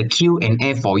 Now it's a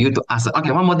Q&A for you to ask.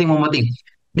 Okay, one more thing.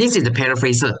 This is the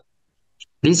paraphraser.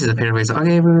 This is the paraphraser.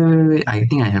 Okay, wait. I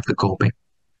think I have to go back.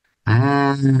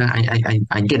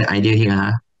 I get the idea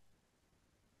here.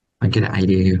 I get the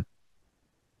idea here.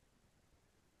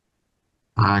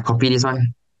 Copy this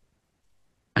one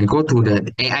and go to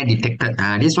the AI detected.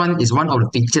 This one is one of the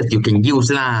features you can use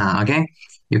lah. Okay,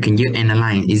 you can use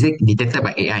analyze. Is it detected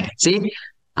by AI? See,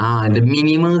 the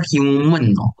minimal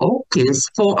human. Okay, it's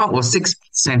 4 out of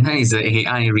 6% is the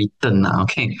AI written.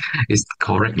 Okay, it's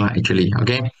correct lah actually.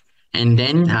 Okay. And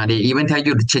then they even tell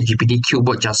you the ChatGPT,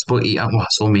 Cubot, Jasper, AI, wow,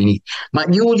 so many.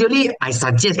 But usually I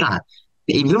suggest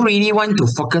if you really want to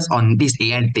focus on this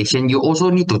AI detection, you also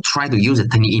need to try to use the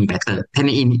turn it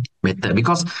in better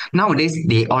because nowadays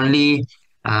they only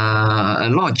a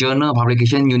lot of journal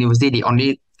publication university they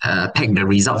only take the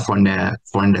result from the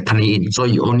turn it in. So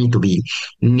you all need to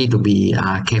be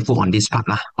careful on this part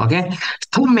lah. Okay,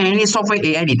 too many software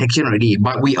AI detection already,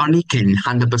 but we only can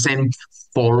 100%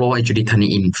 follow actually turn it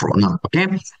in for now. Okay,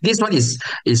 this one is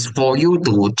for you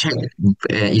to check.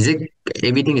 Is it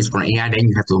everything is from AI? Then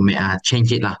you have to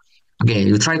change it lah. Okay,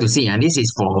 you try to see, and this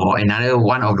is for another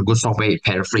one of the good software,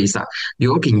 paraphrase.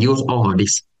 You can use all of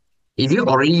this. If you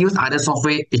already use other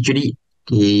software, actually,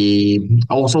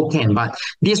 also can, but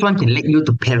this one can let you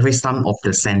to paraphrase some of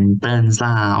the sentence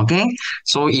lah. Okay,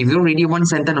 so if you really want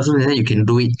sentence or something, you can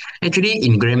do it. Actually,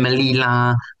 in Grammarly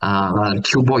lah,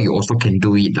 keyboard you also can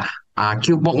do it lah.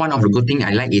 Keyboard, one of the good thing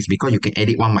I like is because you can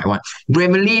edit one by one.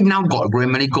 Grammarly now got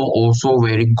Grammarly Go also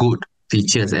very good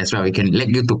features as well. It can let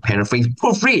you to paraphrase,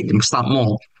 proofread, and start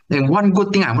more. And one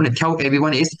good thing I want to tell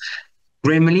everyone is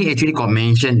Grammarly actually got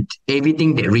mentioned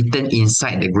everything that written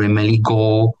inside the Grammarly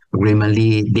Go,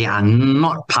 Grammarly, they are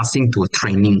not passing to a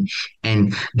training,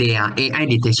 and their AI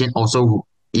detection also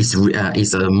is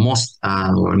a most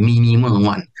minimum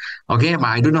one. Okay, but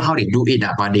I don't know how they do it,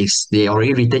 but they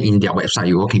already written in their website.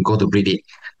 You all can go to read it.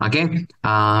 Okay,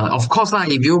 of course lah.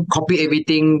 If you copy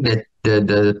everything that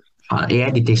the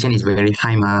AI detection is very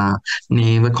high,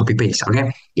 never copy paste.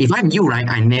 Okay, if I'm you, right,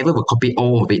 I never will copy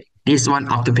all of it. This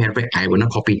one after paragraph, I will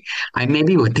not copy. I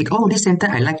maybe will take, oh, this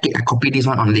sentence, I like it. I copy this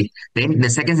one only. Then the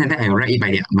second sentence, I will write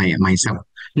it myself.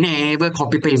 Never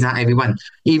copy paste, everyone.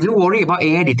 If you worry about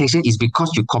AI detection, it's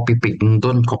because you copy paste.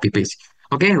 Don't copy paste.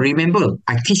 Okay, remember,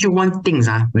 I teach you one thing.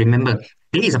 Remember,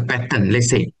 there is a pattern.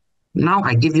 Let's say, now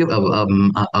I give you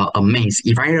a maze.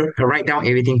 If I write down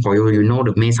everything for you, you know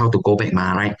the maze how to go back,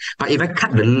 right? But if I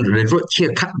cut the road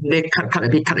here, cut there, cut a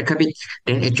bit, cut a bit,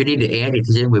 then actually the AI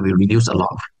detection will be reduced a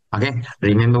lot. Okay,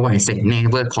 remember what I said.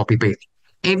 Never copy paste.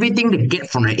 Everything they get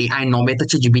from the AI, no matter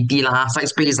ChatGPT lah,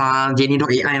 SciSpace lah,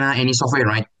 Jenni.ai lah, any software,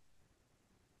 right?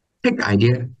 Take the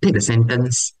idea, take the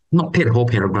sentence, not take the whole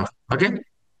paragraph. Okay,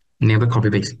 never copy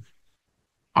paste.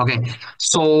 Okay,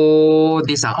 so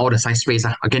these are all the SciSpace.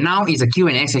 Okay, now is a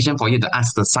Q&A session for you to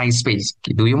ask the SciSpace.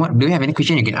 Okay, do you have any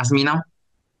question you can ask me now?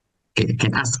 Okay, you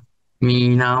can ask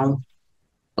me now.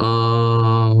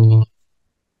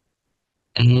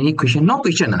 Any question? No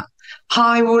question.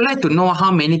 I would like to know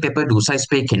how many people do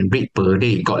SciSpace can read per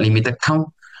day? Got limited count?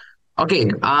 Okay,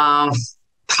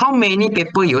 how many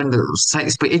people you want to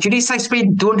SciSpace? Actually,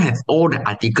 SciSpace don't have all the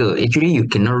article. Actually, you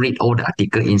cannot read all the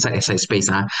article inside SciSpace.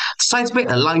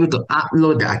 SciSpace allow you to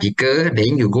upload the article,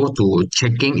 then you go to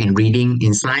checking and reading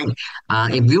inside.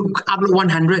 If you upload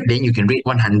 100, then you can read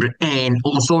 100 and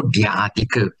also their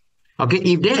article. Okay,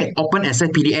 if they open access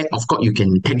PDF, of course you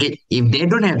can take it. If they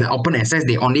don't have the open access,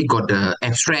 they only got the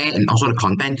abstract and also the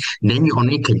content, then you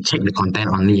only can check the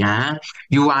content only.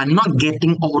 You are not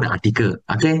getting all the article.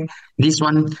 Okay, this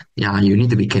one, yeah, you need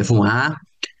to be careful.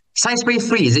 SciSpace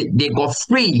free, is it? They got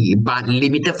free but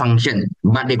limited function,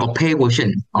 but they got pay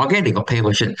version. Okay, they got pay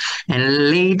version. And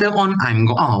later on,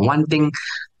 one thing,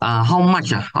 how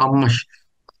much? How much?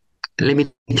 Let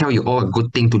me tell you all a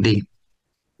good thing today.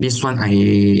 This one,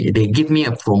 they give me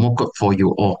a promo code for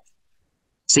you all.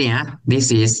 See,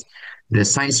 this is the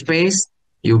SciSpace.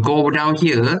 You go down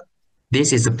here.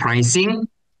 This is the pricing.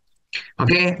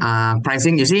 Okay,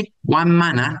 pricing, you see, 1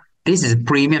 month. This is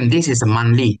premium. This is a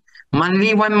monthly.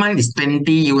 Monthly, 1 month is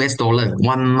 20 US dollar.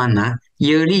 1 month.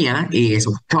 Yearly is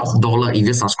 $12 if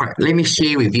you subscribe. Let me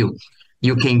share with you.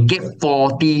 You can get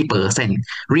 40%.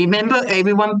 Remember,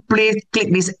 everyone, please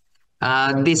click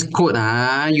this code.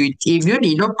 If you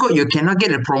did not code, you cannot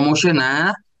get a promotion.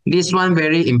 This one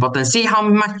very important. See how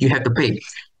much you have to pay.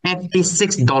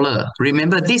 $86.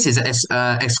 Remember, this is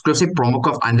exclusive promo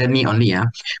code under me only.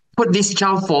 Put this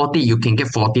child 40, you can get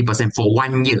 40% for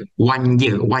 1 year. 1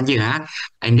 year. 1 year.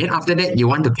 And then after that, you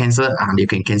want to cancel, you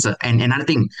can cancel. And another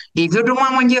thing, if you don't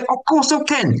want 1 year, of course you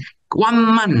can. 1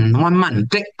 month, 1 month,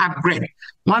 click upgrade.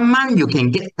 1 month, you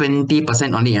can get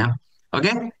 20% only.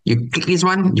 Okay, you click this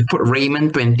one, you put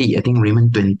Raymond 20. I think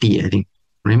Raymond 20. I think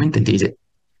Raymond 20 is it?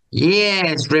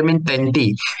 Yes, Raymond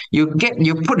 20. You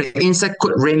put the insert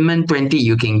code Raymond 20,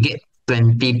 you can get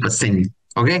 20%.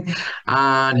 Okay.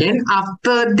 Then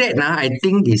after that, I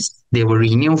think they will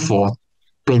renew for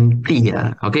 20.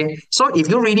 Okay. So if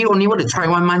you really only want to try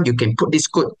 1 month, you can put this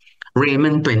code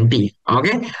Raymond 20.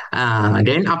 Okay.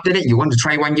 Then after that, you want to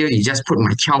try 1 year, you just put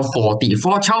my child 40.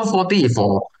 For child 40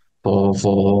 for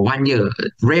 1 year.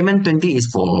 Raymond 20 is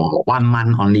for 1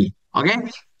 month only. Okay.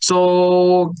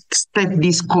 So step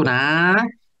this code.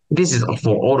 This is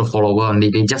for all the followers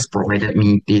only. They just provided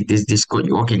me this code.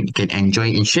 You all can enjoy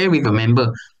and share with a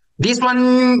member. This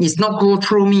one is not go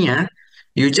through me.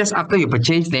 You just after you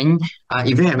purchase, then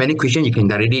if you have any question, you can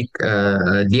directly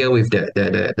deal with the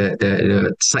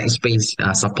SciSpace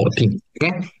support team.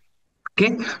 Okay.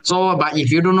 Okay, so but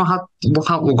if you don't know how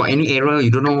got any error,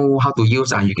 you don't know how to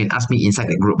use, you can ask me inside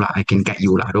the group lah. I can guide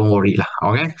you lah. Don't worry lah.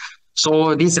 Okay.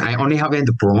 So this I only help them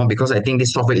to promote because I think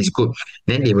this software is good.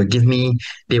 Then they will give me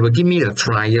the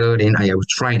trial. Then I will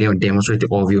try. They will demonstrate to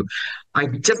all of you. I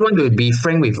just want to be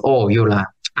frank with all of you lah.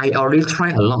 I already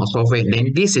tried a lot of software.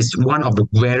 Then this is one of the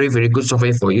very very good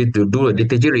software for you to do a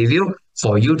literature review,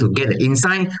 for you to get the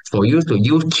insight, for you to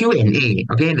use Q&A.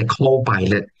 Okay, the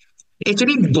co-pilot.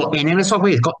 Actually, got another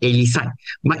software is called Elisight.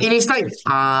 But Elisight,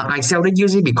 I seldom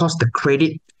use it because the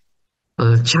credit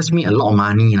charge me a lot of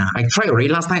money. I tried already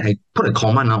last time. I put a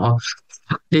command now.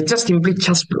 They just simply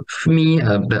charge me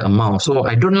the amount. So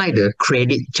I don't like the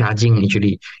credit charging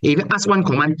actually. If you ask one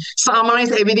command,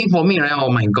 summarize everything for me, right?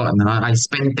 Oh my God, I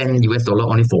spent 10 US dollar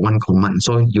only for one command.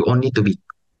 So you only need to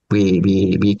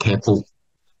be careful.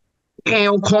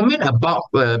 I'll comment about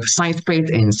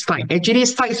SciSpace and Site. Actually,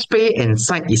 SciSpace and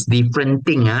Site is different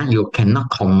thing. You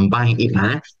cannot combine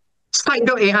it.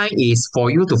 Site.ai is for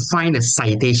you to find a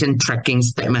citation tracking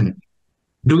statement.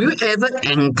 Do you ever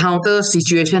encounter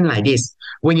situation like this?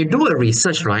 When you do a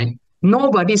research, right?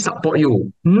 Nobody support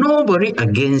you. Nobody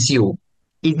against you.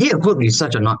 Is it a good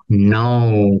research or not?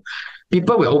 No.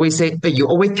 People will always say, hey, you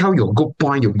always tell your good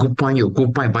point, your good point, your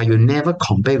good point, but you never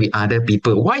compare with other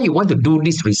people. Why you want to do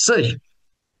this research?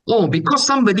 Oh, because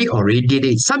somebody already did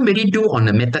it. Somebody do on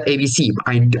the method ABC.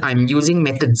 I'm using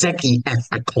method ZEF.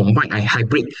 I combine, I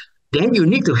hybrid. Then you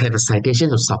need to have a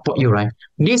citation to support you, right?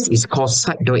 This is called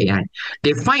Cite.ai.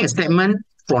 They find a statement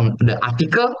from the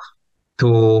article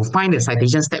to find a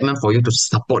citation statement for you to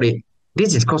support it.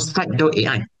 This is called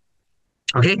Cite.ai.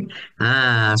 Okay.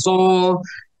 So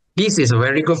this is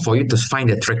very good for you to find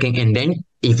the tracking. And then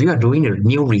if you are doing a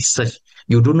new research,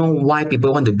 you don't know why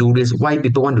people want to do this, why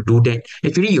people want to do that.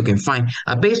 Actually, you can find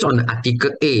based on the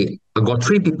article A, got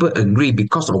three people agree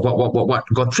because of what.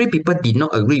 Got three people did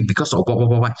not agree because of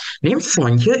what. Then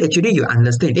from here, actually, you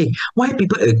understand, hey, why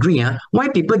people agree, why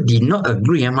people did not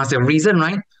agree, must have a reason,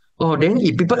 right? Oh, then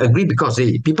if people agree because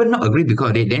they, people not agree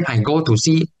because they, then I go to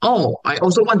see, oh, I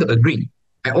also want to agree.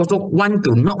 I also want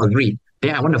to not agree.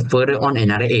 Then I want to further on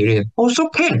another area. Also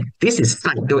can. This is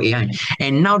Cite.ai.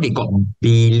 And now they got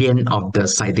billion of the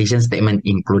citation statement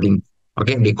including.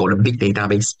 Okay, they got a big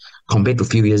database compared to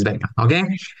few years back. Okay,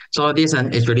 so this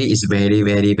one actually is very,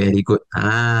 very, very good.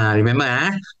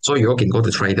 Remember, so you all can go to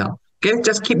try it out. Okay,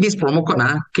 just keep this promo code.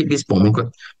 Keep this promo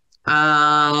code.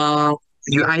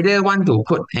 You either want to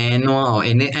put annual or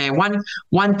any, and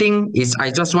one thing is I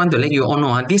just want to let you all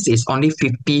know this is only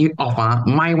 50 off.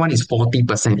 My one is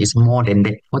 40%. It's more than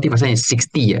that. 40% is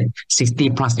 60, 60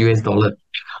 plus US dollar.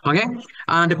 Okay.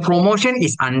 The promotion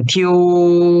is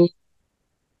until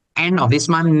end of this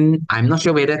month. I'm not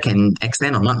sure whether can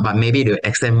extend or not, but maybe they'll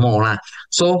extend more lah.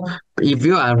 So if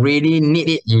you are really need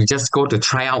it, you just go to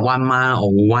try out 1 month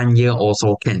or 1 year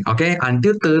also can. Okay,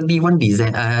 until 31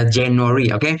 December,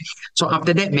 January. Okay, so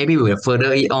after that maybe we'll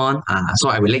further it on. So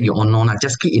I will let you all know lah.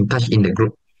 Just keep in touch in the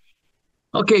group.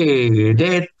 Okay,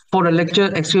 that for the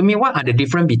lecture, excuse me, what are the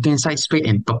difference between SciSpace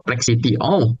and Perplexity?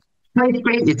 Oh,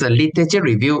 SciSpace is a literature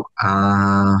review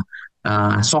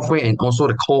software and also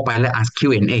the co-pilot as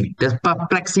Q&A. The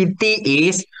Perplexity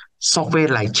is software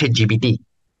like ChatGPT.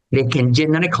 They can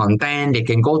generate content, they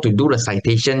can go to do the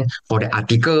citation for the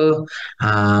article.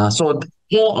 So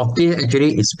all of this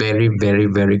actually is very, very,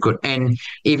 very good. And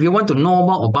if you want to know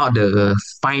more about the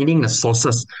finding the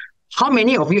sources, how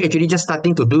many of you actually just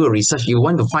starting to do a research? You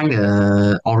want to find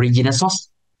the original source?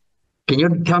 Can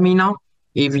you tell me now?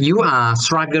 If you are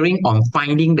struggling on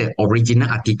finding the original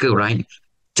article, right?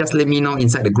 Just let me know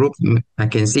inside the group. I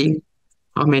can see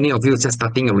how many of you just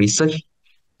starting a research,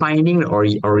 finding the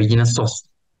original source.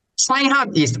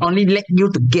 SciHub is only let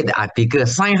you to get the article.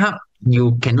 SciHub,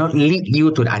 you cannot lead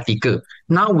you to the article.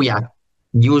 Now we are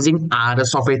using other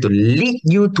software to lead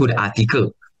you to the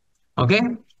article. Okay,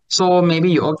 so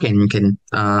maybe you all can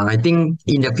I think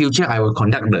in the future I will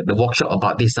conduct the workshop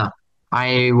about this.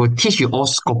 I will teach you all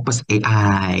Scopus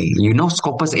AI. You know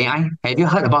Scopus AI? Have you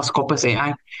heard about Scopus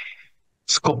AI?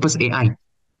 Scopus AI.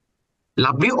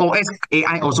 WOS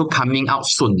AI also coming out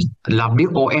soon.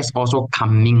 WOS also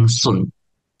coming soon.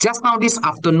 Just now this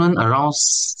afternoon around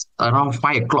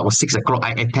 5 o'clock or 6 o'clock,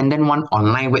 I attended one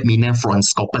online webinar from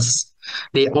Scopus.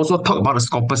 They also talk about the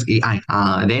Scopus AI.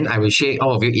 Then I will share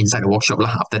all of you inside the workshop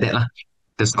after that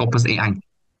the Scopus AI.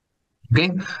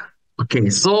 Okay. Okay.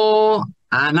 So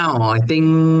now I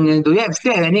think do you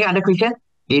still have any other question?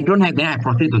 If you don't have, then I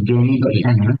proceed to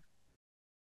Jenni.ai.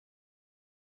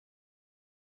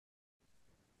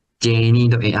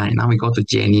 Jenni.ai. Now we go to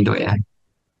Jenni.ai.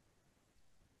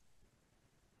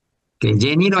 Okay,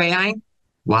 Jenni.ai.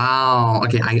 Wow.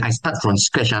 Okay, I start from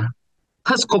scratch.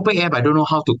 Heard Scopus AI, but I don't know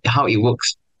how it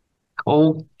works.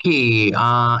 Okay,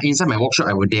 inside my workshop,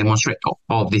 I will demonstrate all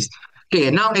of this. Okay,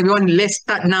 now everyone, let's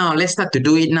start now. Let's start to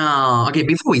do it now. Okay,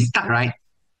 before we start, right,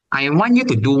 I want you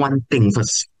to do one thing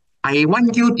first. I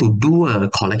want you to do a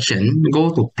collection. Go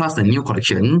to plus the new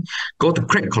collection. Go to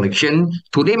create collection.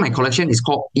 Today my collection is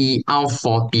called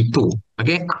ER42.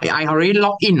 Okay, I already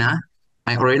logged in.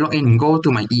 I already logged in. Go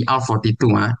to my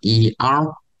ER42.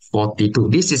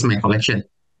 ER42. This is my collection.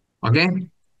 Okay,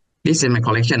 this is my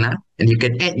collection. And you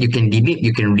can add, you can delete,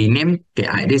 you can rename.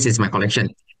 Okay, this is my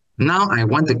collection. Now I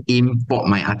want to import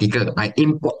my article. I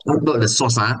upload the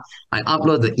source. I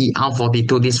upload the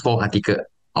ER42, this 4 article.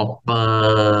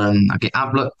 Open. Okay,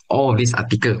 upload all of this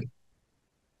article.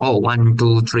 Oh, 1,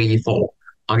 2, 3, 4.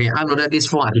 Okay, uploaded this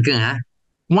 4 article.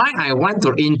 Why I want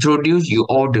to introduce you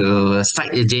all the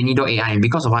site Jenni.ai?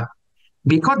 Because of what?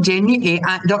 Because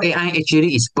Jenni.ai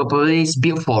actually is purposely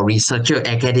built for researcher,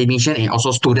 academician, and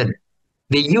also student.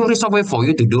 They use this software for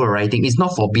you to do a writing. It's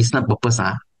not for business purpose.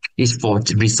 It's for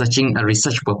researching a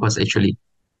research purpose actually.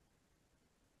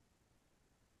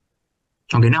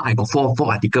 Okay, now I got four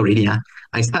article ready.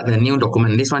 I start the new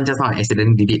document. This one just now I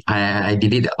accidentally delete. I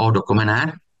delete the old document.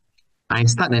 I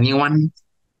start the new one.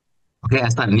 Okay, I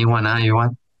start the new one. You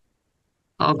want?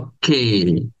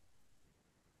 Okay.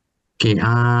 Okay.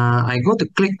 I go to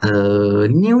click a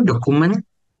new document.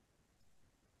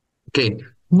 Okay.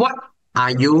 What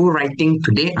are you writing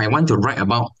today? I want to write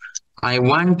about. I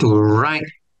want to write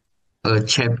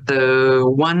chapter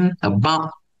 1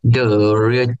 about the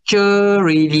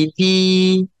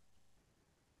maturity.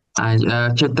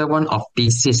 Chapter 1 of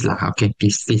thesis lah. Okay,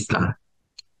 thesis lah.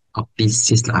 Of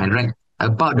thesis lah. I write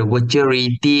about the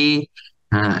maturity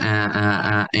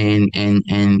and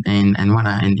what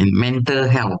and mental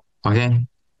health. Okay.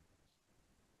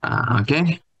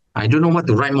 Okay. I don't know what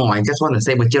to write more. I just want to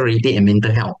say maturity and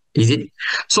mental health. Is it?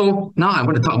 So now I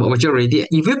want to talk about maturity.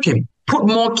 If you can put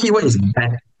more keyword, is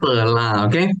better lah.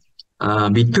 Okay.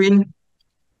 Between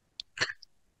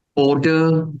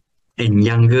older and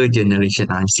younger generation.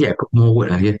 I see I put more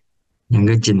word here.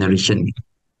 Younger generation.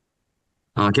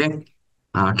 Okay.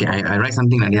 Okay, I write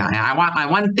something like that.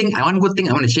 One good thing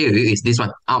I want to share with you is this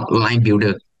one, outline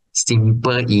builder.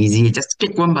 Simple, easy. Just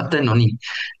click one button only.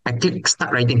 I click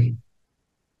start writing.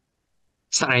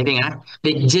 Start writing.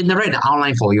 They generate the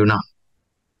outline for you now.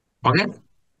 Okay.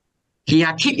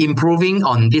 Keep improving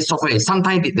on this software.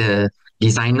 Sometimes the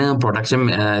designer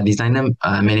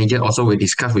manager also will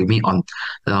discuss with me on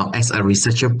as a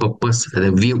researcher purpose,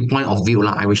 the point of view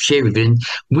lah. I will share with them.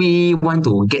 We want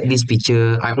to get this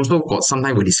picture. I also got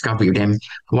sometimes will discuss with them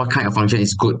what kind of function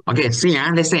is good. Okay, see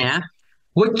let's say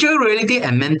virtual reality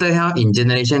and mental health in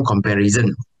generation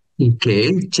comparison.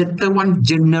 Okay, chapter 1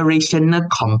 generational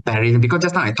comparison, because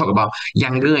just now I talked about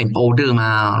younger and older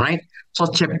right? So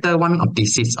chapter 1 of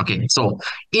thesis. Okay, so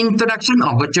introduction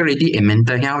of virtual reality and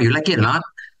mental health. You like it or not?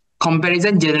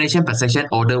 Comparison generation perception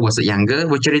older versus younger.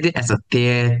 Virtual reality as a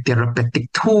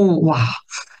therapeutic tool. Wow.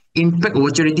 Impact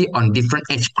virtual reality on different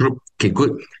age group. Okay,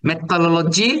 good.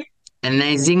 Methodology,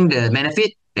 analyzing the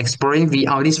benefit, exploring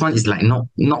VR. This one is like not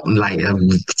like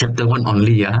chapter 1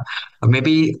 only.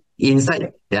 Maybe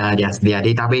inside their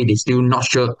database, they still not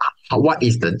sure what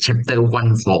is the chapter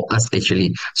 1 for us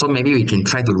actually. So maybe we can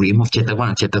try to remove chapter 1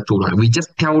 and chapter 2. We just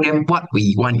tell them what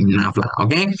we want enough.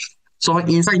 Okay. So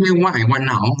inside here, what I want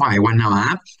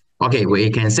now. Okay, we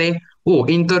can say, oh,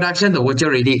 introduction to virtual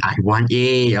reality. I want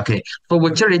A. Okay. So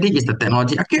virtual reality is the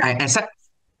technology. Okay, I accept.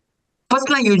 First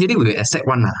line usually we will accept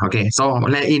one. Okay, so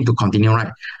let in to continue,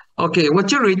 right? Okay,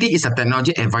 virtual reality is a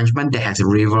technology advancement that has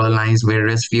revolutionized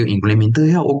various fields, including mental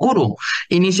health. Oh, good.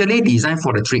 Initially designed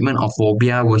for the treatment of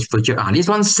phobia with virtual. This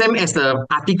one same as the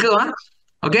article.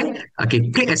 Okay,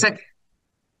 click accept.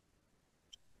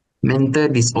 Mental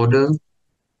disorder,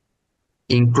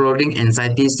 including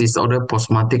anxiety disorder,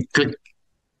 post-traumatic. Click.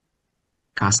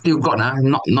 Still got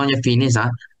not yet finished.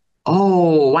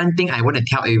 Oh, one thing I want to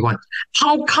tell everyone.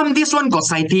 How come this one got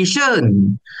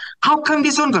citation? How come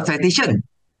this one got citation?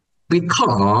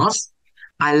 Because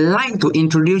I like to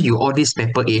introduce you all this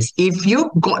paper is if you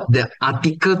got the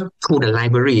article to the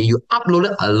library, you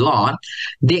uploaded a lot,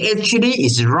 they actually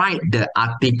is write the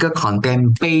article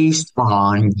content based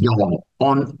on your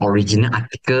own original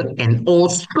article, and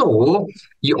also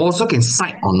you also can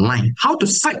cite online. How to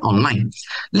cite online?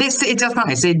 Let's say just now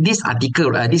I say this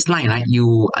article, this line, right?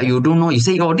 You don't know. You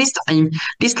say, oh, this line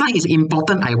is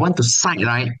important. I want to cite,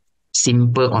 right?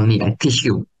 Simple only. I teach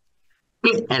you.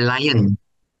 Click Alliance.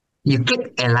 You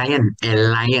click Alliance,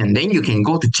 then you can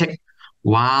go to check.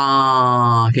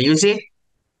 Wow, can you see?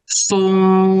 So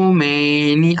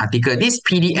many articles. This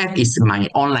PDF is my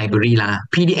own library lah.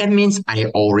 PDF means I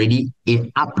already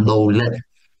uploaded.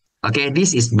 Okay,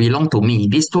 this is belong to me.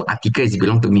 These two articles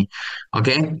belong to me.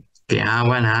 Okay. Okay,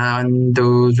 one,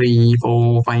 two, three,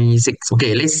 four, five, six.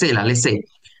 Okay, let's say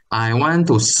I want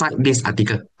to cite this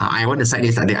article. I want to cite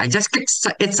this article. I just click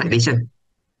add citation.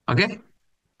 Okay.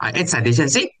 I add citation.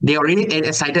 See, they already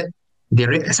add cited. They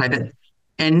already cited.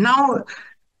 And now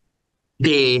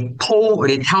they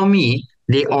tell me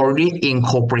they already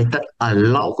incorporated a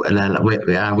lot with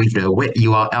the web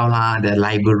URL lah, the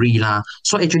library lah.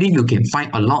 So actually you can find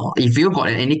a lot. If you got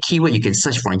any keyword, you can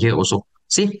search from here also.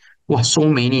 See, wow, so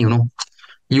many,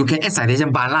 you can add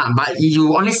citation bar lah, but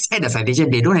you only add the citation.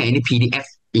 They don't have any PDF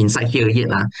inside here yet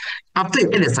lah. After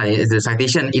you add the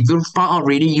citation, if you found out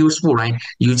really useful, right?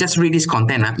 You just read this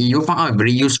content, you found out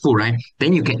very useful, right?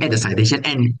 Then you can add the citation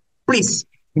and please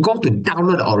go to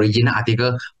download the original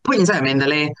article, put inside a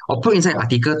Mendeley or put inside an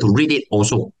article to read it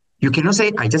also. You cannot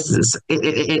say I just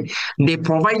they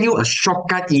provide you a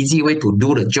shortcut, easy way to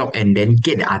do the job and then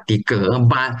get the article,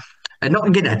 but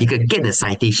not get the article, get the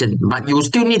citation, but you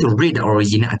still need to read the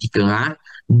original article.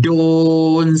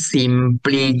 Don't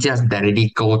simply just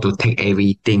directly go to take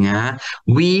everything.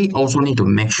 We also need to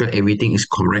make sure everything is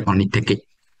correct on the ticket.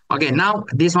 Okay, now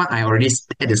this one I already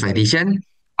add the citation.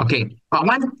 Okay, but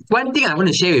one thing I want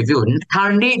to share with you,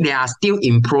 currently they are still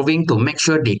improving to make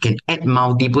sure they can add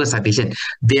multiple citation.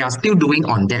 They are still doing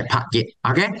on that part yet.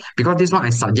 Okay, because this one I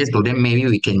suggest to them maybe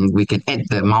we can add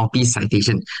the multi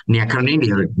citation. They are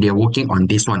working on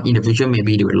this one. In the future,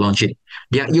 maybe they will launch it.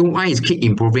 Their UI is keep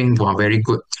improving. Wow, very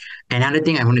good. Another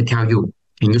thing I want to tell you,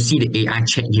 can you see the AI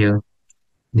chat here?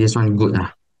 This one good.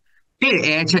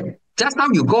 Hey, AI chat. Just now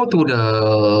you go to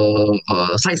the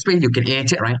SciSpace, you can AI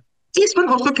chat, right? This one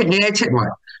also can AI chat, what?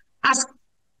 Ask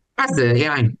the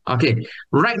AI. Okay,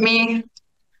 write me.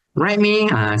 Write me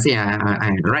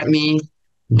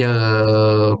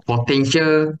the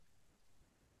potential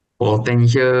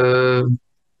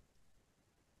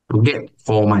to get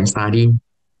for my study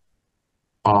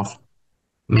of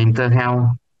mental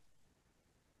health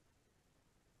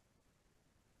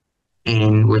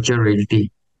and virtual reality.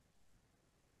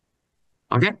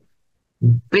 Okay,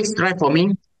 please write for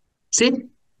me. See,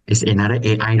 it's another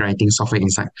AI writing software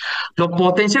inside. The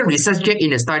potential research gap in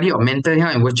the study of mental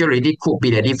health and virtual reality could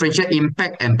be the differential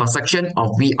impact and perception of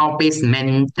VR-based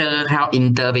mental health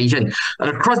intervention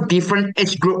across different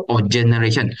age group or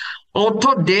generation.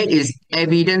 Although there is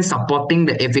evidence supporting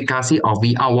the efficacy of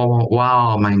VR.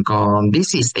 Wow, my God.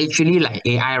 This is actually like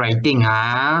AI writing.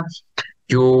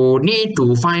 You need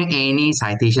to find any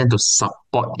citation to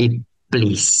support it,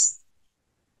 please.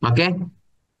 Okay?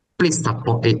 Please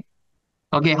support it.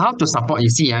 Okay, how to support? You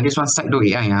see, this one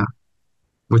Site.ai,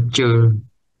 virtual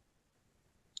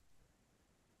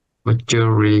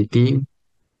reality,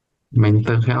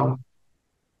 mental health,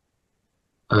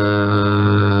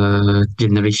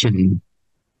 generation.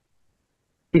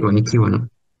 Click on the keyword.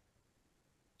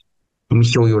 Let me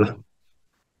show you lah.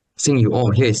 Seeing you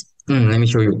all here is, let me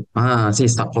show you. See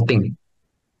supporting.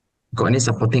 Got any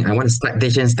supporting? I want a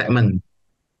citation statement.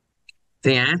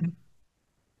 See,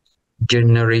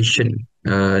 generation.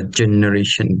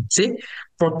 See,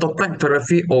 prototype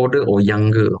therapy older or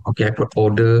younger. Okay, I put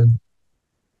older,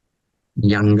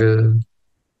 younger.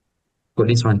 Put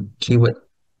this one, keyword.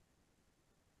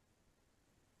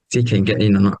 See, can get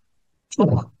in or not.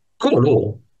 Oh,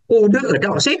 cool. Older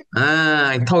adult. See,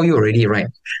 I told you already, right?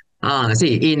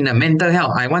 See, in the mental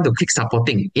health, I want to click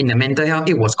supporting. In the mental health,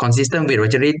 it was consistent with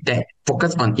actually that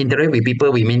focus on interact with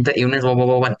people with mental illness,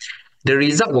 The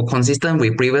result was consistent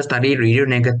with previous study, reduced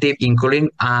negative, including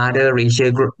other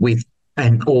racial group with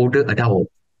an older adult.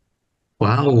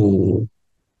 Wow.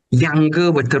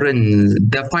 Younger veterans,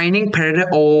 the finding parallel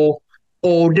or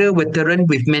older veterans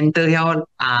with mental health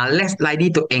are less likely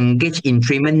to engage in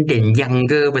treatment than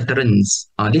younger veterans.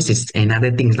 This is another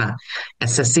thing lah.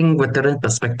 Assessing veteran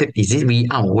perspective, is it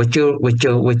virtual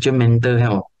mental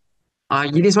health?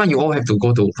 This one you all have to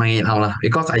go to find it out lah,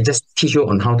 because I just teach you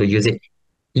on how to use it.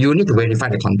 You need to verify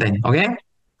the content, okay?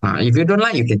 If you don't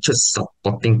like, you can choose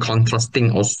supporting,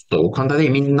 contrasting also.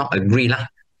 Contrasting means not agree lah.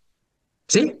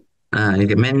 See? You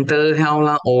get mental health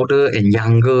lah, older and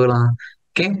younger lah.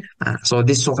 Okay? So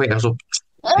this software also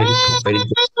very good, very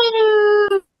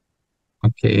good.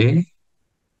 Okay.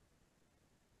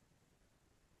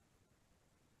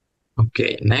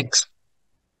 Okay, next.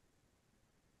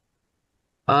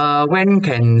 When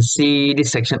can see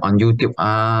this section on YouTube?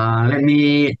 Let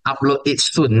me upload it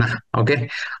soon. Okay.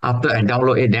 After I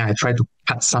download it, then I try to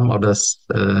cut some of the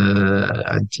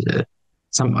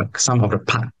some of the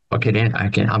part. Okay, then I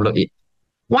can upload it.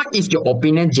 What is your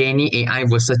opinion, Jenni.ai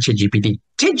versus ChatGPT?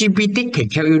 ChatGPT can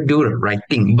help you do the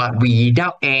writing, but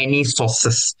without any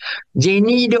sources.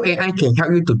 Jenni.ai can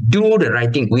help you to do the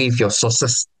writing with your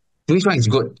sources. Which one is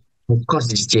good? Of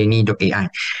course, it's Jenni.ai.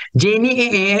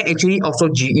 Jenni.ai actually also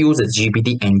use the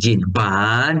GPT engine,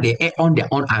 but they add on their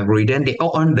own algorithm, they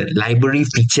add on the library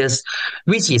features,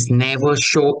 which is never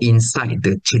shown inside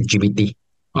the ChatGPT.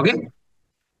 Okay?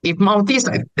 If multi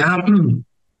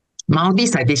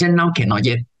citation now cannot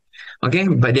yet. Okay,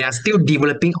 but they are still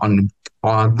developing on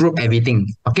group everything.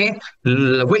 Okay,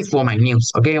 wait for my news.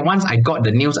 Okay, once I got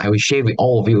the news, I will share with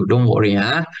all of you. Don't worry.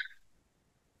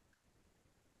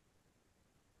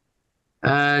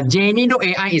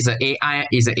 Jenny.ai is a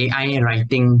AI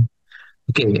writing.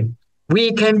 Okay,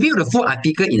 we can view the full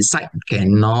article inside.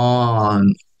 Cannot.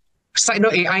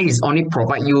 Site.ai is only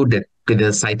provide you the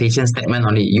citation statement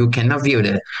only. You cannot view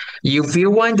the. If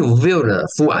you want to view the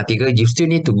full article, you still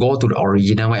need to go to the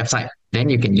original website. Then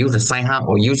you can use the SciHub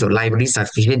or use your library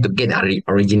subscription to get the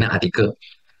original article.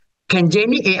 Can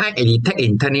Jenni.ai edit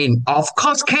and turn it in? Of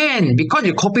course can, because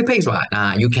you copy paste what?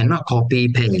 You cannot copy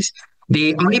paste.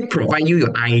 They only provide you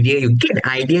your idea. You get the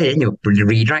idea, then you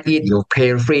rewrite it, you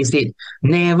paraphrase it.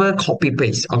 Never copy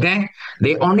paste. Okay?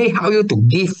 They only help you to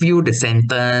give you the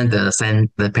sentence,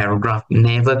 the paragraph.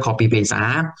 Never copy paste.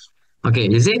 Okay,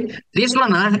 you see this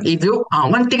one. If you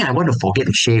one thing I want to forget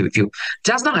to share with you.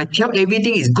 Just now I tell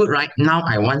everything is good, right? Now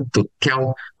I want to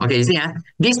tell. Okay, you see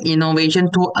this innovation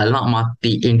tool allow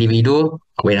multi-individual.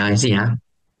 Wait, I see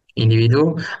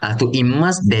individual to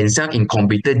immerse themselves in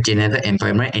computer generated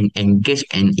environment and engage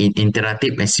in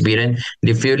interactive experience.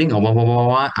 The feeling of blah, blah, blah,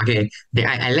 blah. Okay, then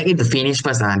I like it to finish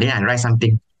first. Then I write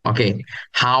something. Okay.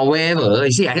 However,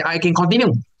 you see, I can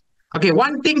continue. Okay,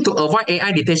 one thing to avoid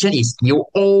AI detection is you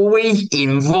always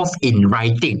involved in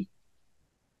writing.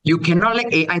 You cannot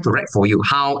let AI to write for you.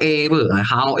 However,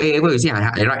 you see,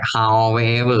 I write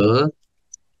however.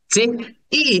 See,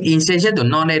 it is essential to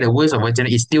know that the words of a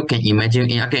general is still can imagine.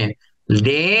 Okay,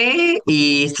 there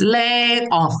is lack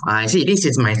of. I see. This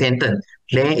is my sentence.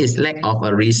 There is lack of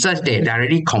a research that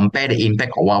directly compare the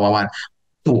impact of what.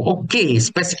 Okay,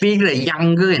 specifically the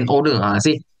younger and older.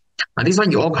 See, this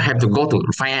one you all have to go to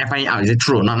find out is it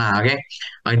true or not. Okay,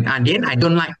 and then I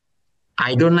don't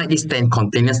like this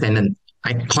container standard.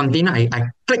 I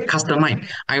click customize.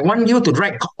 I want you to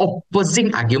write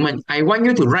opposing argument. I want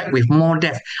you to write with more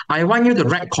depth. I want you to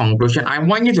write conclusion. I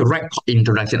want you to write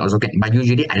introduction also. Okay, but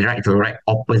usually I write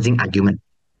opposing argument.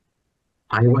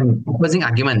 I want opposing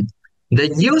argument. The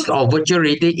use of virtual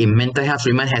reality in mental health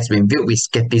treatment has been viewed with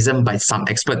skepticism by some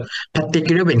experts,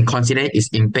 particularly when considering its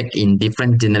impact in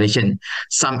different generations.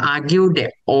 Some argue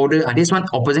that older, this one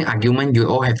opposing argument you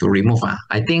all have to remove.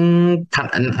 I think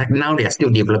now they are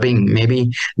still developing.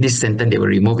 Maybe this sentence they will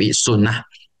remove it soon.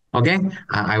 Okay,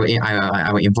 I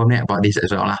will inform you about this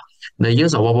as well. The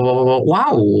use of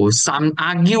wow, some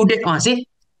argue that see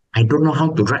I don't know how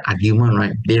to write argument,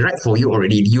 right? They write for you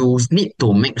already. You need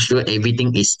to make sure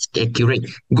everything is accurate.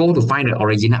 Go to find the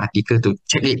original article to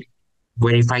check it,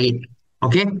 verify it.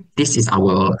 Okay, this is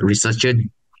our researcher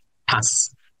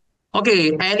task.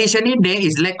 Okay, additionally, there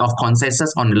is lack of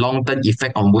consensus on the long-term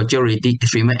effect on virtual reality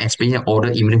treatment experience older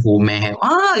even who may have.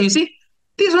 You see,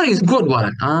 this one is good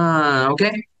one.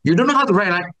 Okay. You don't know how to write,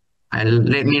 right?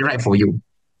 Let me write for you.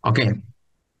 Okay.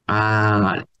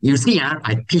 You see,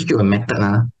 I teach you a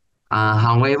method.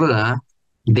 However,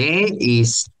 there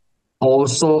is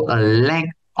also a lack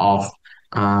of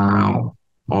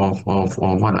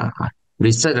what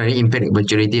research very impact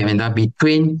virtuality and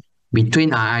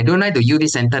between I don't like to use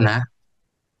this sentence.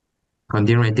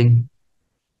 Continue writing.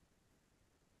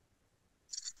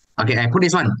 Okay, I put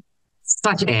this one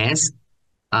such as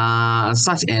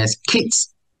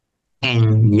kids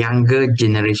and younger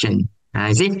generation.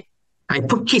 I see. I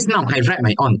put kids now. I write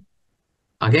my own.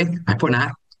 Okay, I put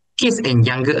kids and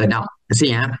younger adult.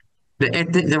 See,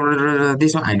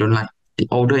 this one I don't like. The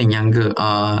older and younger.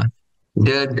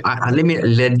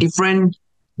 The difference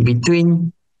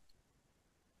between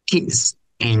kids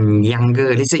and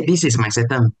younger. Let's say this is my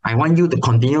sentence. I want you to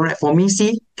continue write for me.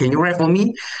 See, can you write for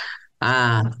me?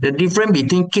 The difference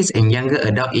between kids and younger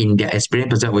adult in their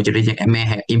experience of virtualization may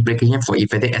have implications for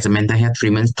effective as a mental health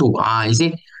treatments too. You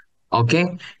see,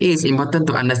 okay, it is important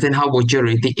to understand how virtual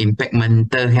reality impact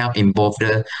mental health in both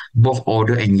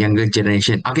older and younger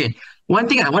generation. Okay, one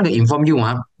thing I want to inform you,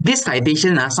 this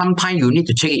citation, sometimes you need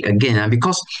to check it again,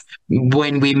 because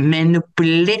when we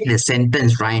manipulate the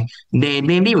sentence, right, they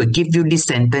maybe will give you this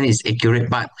sentence is accurate,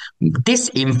 but this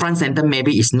in front sentence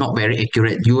maybe is not very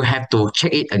accurate. You have to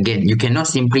check it again. You cannot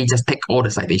simply just take all the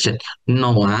citation.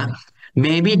 No,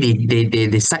 maybe they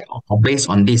decide based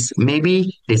on this.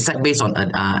 Maybe they decide based on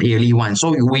an yearly one.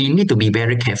 So we need to be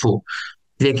very careful.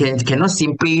 They cannot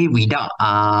simply without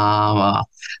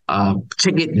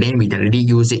check it, then we directly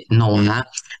use it. No, nah.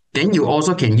 Then you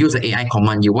also can use the AI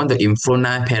command. You want to improve,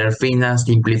 paraphrase,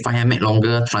 simplify, make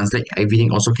longer, translate,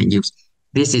 everything also can use.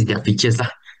 This is their features.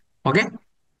 Okay,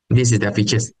 this is their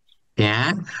features.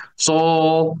 Yeah.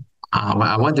 So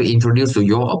I want to introduce to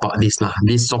you about this lah.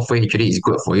 This software actually is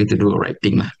good for you to do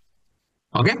writing lah.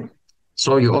 Okay.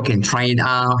 So you all can try it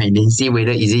out and then see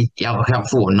whether is it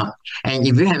helpful or not. And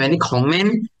if you have any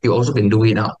comment, you also can do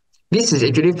it out. This is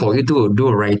actually for you to do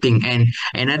a writing. And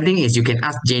another thing is you can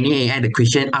ask Jenni.ai the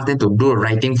question, ask them to do a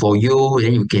writing for you.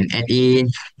 Then you can add in.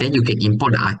 Then you can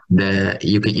import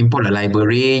the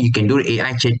library. You can do the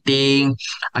AI chatting.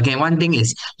 Okay, one thing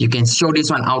is you can show this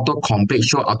one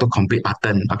show auto complete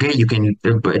button. Okay, you can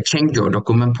change your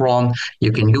document prompt.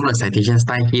 You can do the citation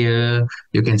style here.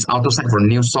 You can auto cite from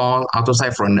new source, auto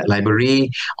cite from the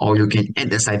library, or you can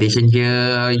add the citation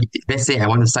here. Let's say I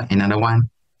want to cite another one.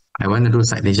 I want to do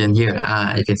citation here.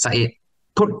 You can cite it.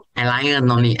 Put a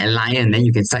lion only, a lion, then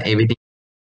you can cite everything.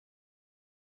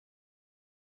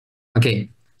 Okay.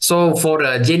 So for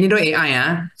the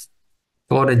Jenni.ai,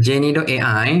 for the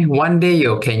Jenni.ai, one day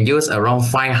you can use around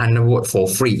 500 word for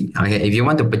free. Okay, if you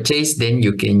want to purchase, then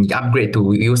you can upgrade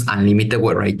to use unlimited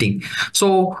word writing.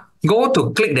 So go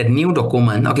to click the new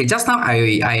document. Okay, just now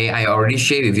I already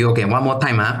shared with you. Okay, one more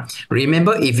time.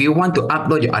 Remember, if you want to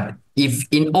upload if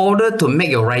in order to make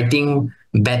your writing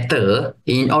better,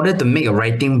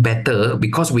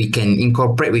 because we can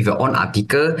incorporate with your own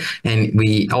article, and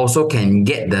we also can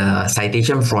get the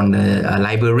citation from the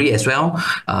library as well,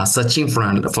 searching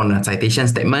from the citation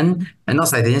statement, and not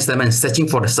citation statement, searching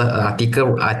for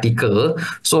the article.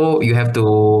 So you have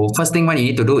to, first thing what you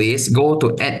need to do is go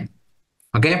to add.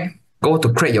 Okay, go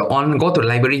to create your own, go to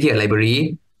library here,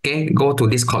 library. Okay, go to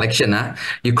this collection.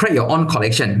 You create your own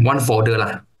collection, one folder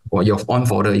lah, or your own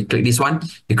folder. You click this one,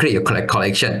 you create your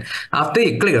collection. After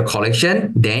you click the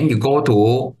collection, then you click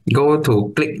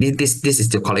this is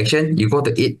the collection. You go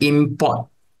to import.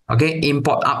 Okay,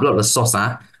 import, upload the source.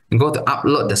 You go to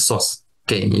upload the source.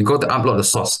 Okay, you go to upload the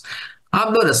source.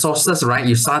 Upload the sources, right?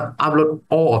 You start upload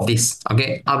all of this.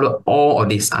 Okay, upload all of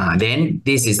this. Then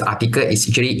this is article is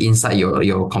actually inside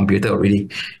your computer already,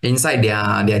 inside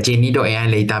their Jenni.ai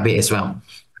database as well.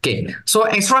 Okay, so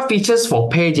extra features for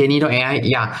pay Jenni.ai.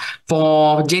 Yeah,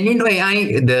 for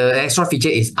Jenni.ai, the extra feature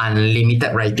is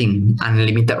unlimited writing.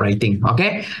 Unlimited writing.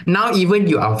 Okay, now even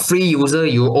you are free user,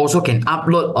 you also can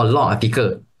upload a lot of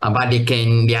article. But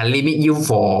they are limit you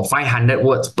for 500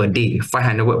 words per day,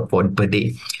 500 words per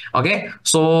day. Okay,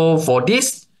 so for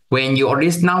this, when you already,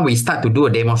 now we start to do a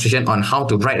demonstration on how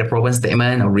to write a problem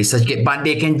statement or research gate, but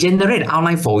they can generate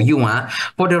outline for you.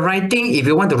 For the writing, if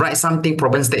you want to write something,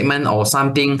 problem statement or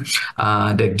something,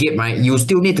 the gate, right, you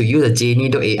still need to use the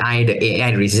Jenni.ai, the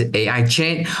AI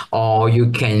chat, or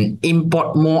you can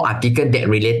import more article that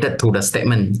related to the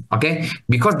statement. Okay,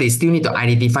 because they still need to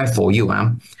identify for you.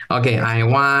 Okay, I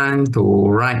want to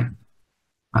write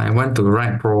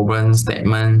problem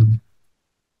statement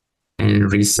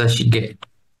and research gate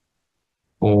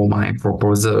for my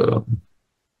proposal.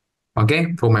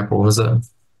 Okay, for my proposal.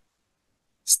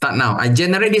 Start now. I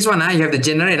generate this one. You have to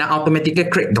generate an automatically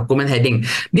create document heading.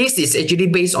 This is actually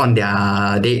based on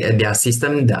their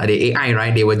system, the AI,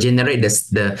 right? They will generate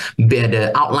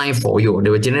the outline for you.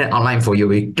 They will generate outline for you.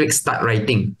 We click start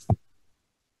writing.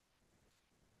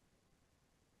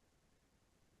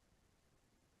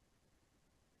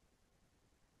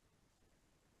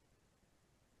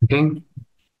 Okay.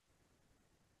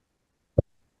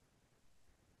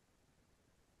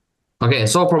 Okay,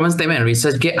 so problem statement and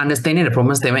research get understanding the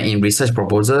problem statement in research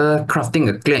proposal, crafting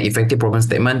a clear and effective problem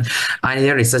statement,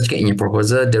 idea research gap in your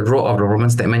proposal, the role of the problem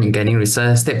statement in getting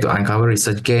research, step to uncover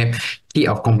research gap, key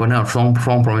of component of from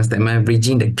problem statement,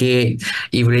 bridging the gap,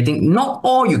 evaluating. Not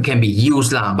all you can be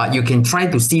used lah, but you can try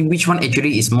to see which one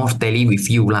actually is more tally with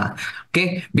you lah.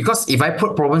 Okay, because if I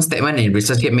put problem statement in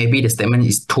research gate, maybe the statement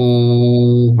is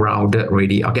too crowded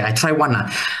already. Okay, I try one.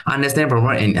 Understand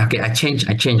problem and okay, I change.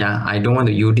 I don't want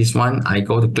to use this one. I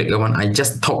go to click the one. I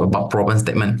just talk about problem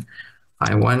statement.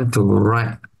 I want to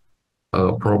write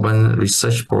a problem,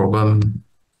 research problem.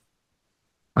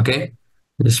 Okay,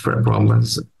 this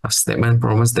problems statement,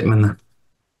 problem statement.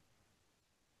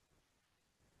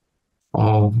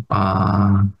 Oh,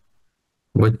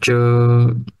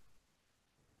 virtual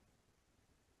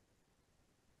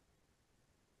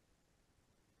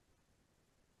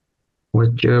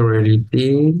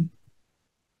reality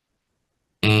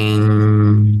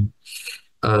and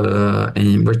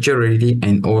and virtual reality,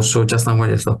 and also just now what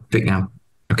is the topic now?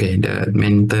 Okay, the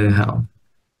mental health.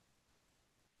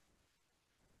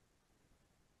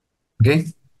 Okay,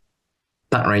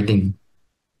 start writing.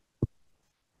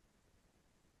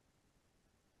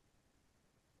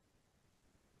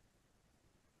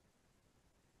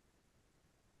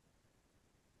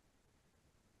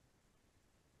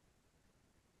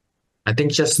 I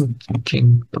think just okay.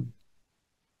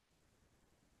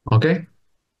 Okay.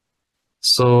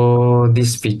 So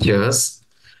these features,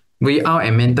 we are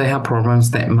a mental health problem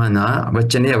statement,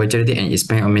 virtuality and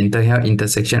expand on mental health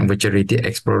intersection virtuality,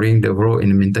 exploring the role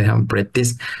in mental health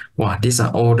practice. Wow, these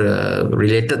are all the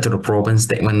related to the problem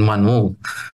statement one. Oh.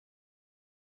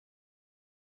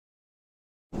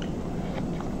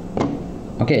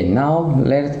 Okay, now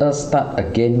let us start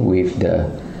again with the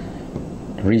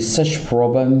research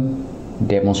problem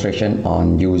demonstration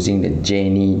on using the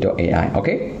Jenni.ai.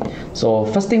 Okay, so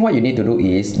first thing what you need to do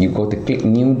is you go to click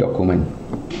new document.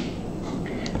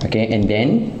 Okay, and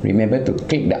then remember to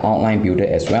click the outline builder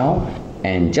as well,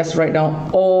 and just write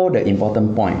down all the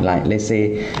important point. Like let's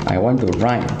say I want to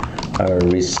write a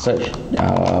research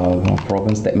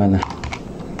problem statement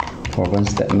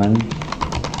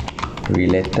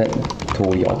related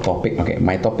to your topic. Okay,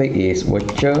 my topic is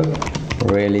virtual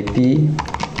reality.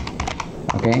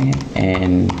 Okay,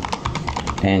 and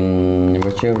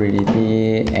virtual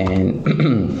reality and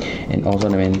and also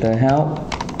the mental health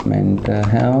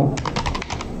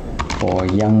for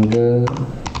younger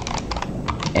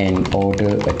and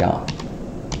older adult.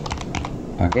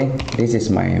 Okay, this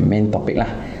is my main topic lah.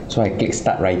 So I click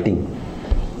start writing.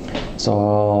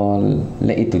 So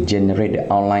let it to generate the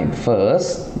outline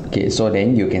first. Okay, so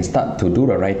then you can start to do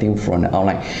the writing from the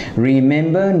outline.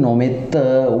 Remember, no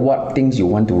matter what things you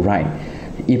want to write,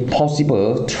 if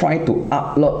possible, try to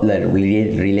upload the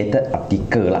related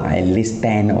article, at least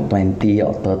 10 or 20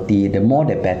 or 30, the more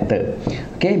the better.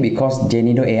 Okay, because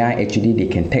Jenni.ai actually they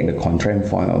can take the content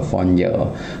from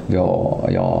your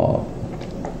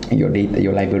data,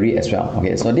 your library as well.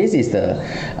 Okay, so this is the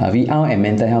VR and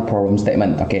mental health problem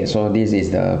statement. Okay, so this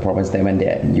is the problem statement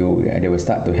that they will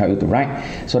start to help you to write.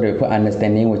 So they will put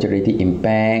understanding virtuality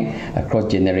impact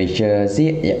across generations.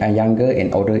 See, younger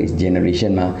and older is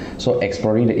generation so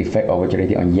exploring the effect of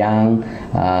virtuality on young,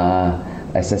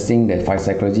 assessing the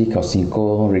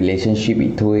psychological relationship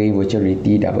between virtual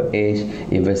reality, double age,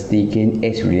 investigating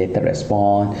age-related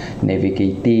response,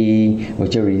 navigating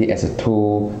virtual reality as a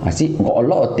tool. I see got a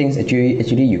lot of things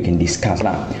actually you can discuss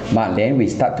lah. But then we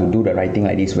start to do the writing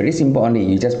like this. Very simple only.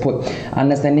 You just put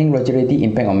understanding virtual reality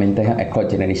impact on mental health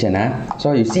across generation.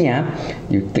 So you see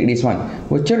you click this one.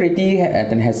 Virtual reality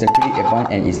has actually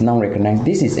advanced and is now recognized.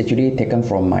 This is actually taken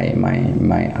from my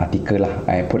article lah.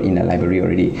 I put in the library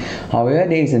already. However,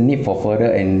 there is a need for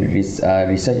further and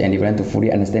research and development to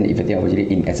fully understand the effect of virtuality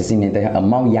in assessing mental health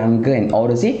among younger and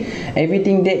older. See,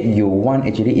 everything that you want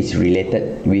actually is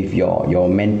related with your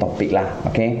main topic lah.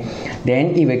 Okay,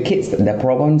 then if a kids, the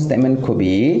problem statement could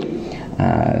be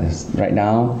right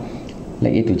now,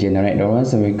 like it to generate the ones.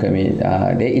 So we could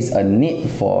there is a need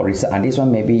for research. This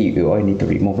one maybe you all need to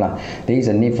remove lah. There is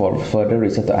a need for further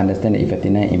research to understand the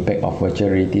effectiveness and impact of virtual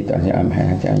reality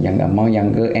among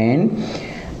younger and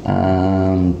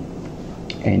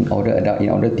older adult in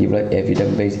order to develop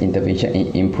evidence-based intervention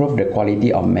and improve the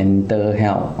quality of mental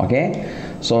health. Okay,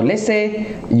 so let's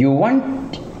say you want.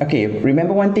 Okay,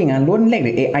 remember one thing, don't let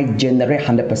the AI generate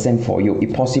 100% for you.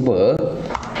 If possible,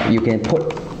 you can put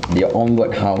your own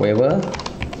word. However,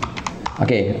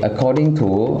 okay, according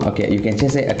to, okay, you can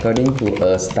just say according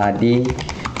to a study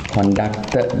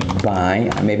conducted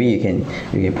by, maybe you can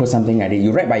put something like this.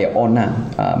 You write by your own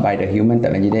by the human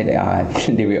technology that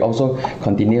they will also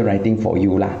continue writing for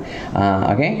you lah.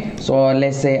 Okay, so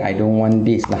let's say I don't want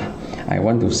this lah. I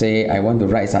want to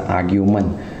write some argument.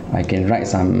 I can write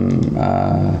some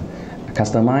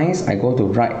customize. I go to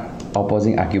write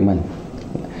opposing argument.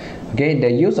 Okay,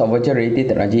 the use of virtual reality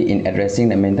technology in addressing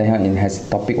the mental health in has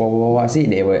topic. See,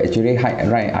 they will actually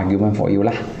write argument for you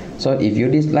lah. So if you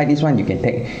like this one, you can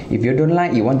take. If you don't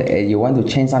like, you want to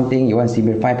change something, you want to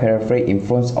simplify, paraphrase,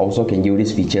 influence, also can use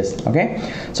these features. Okay.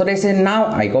 So let's say now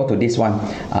I go to this one.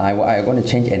 I'm going to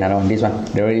change another one. This one,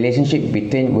 the relationship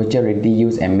between virtual reality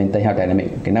use and mental health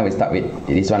dynamic. Okay, now we start with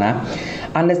this one.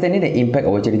 Understanding the impact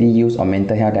of virtual reality use on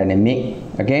mental health dynamic.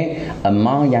 Okay,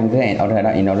 among younger and older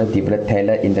adults in order to develop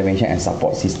tailored intervention and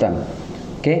support system.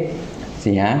 Okay.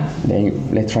 See then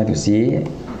let's try to see.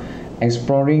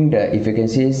 Exploring the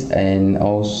efficacies and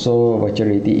also virtual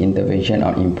reality intervention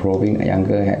on improving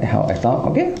younger health adult.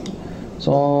 Okay,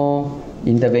 so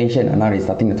intervention. Now we're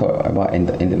starting to talk about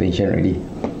intervention already.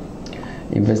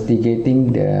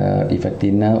 investigating the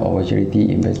effectiveness of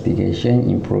maturity investigation,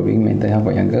 improving mental health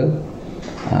for younger.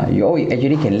 You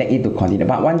actually can let it to continue.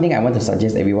 But one thing I want to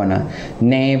suggest everyone,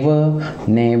 never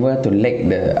to let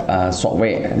the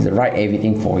software write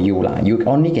everything for you. You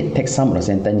only can take some of the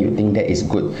sentence you think that is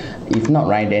good. If not,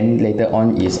 right, then later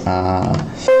on is not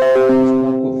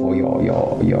good for your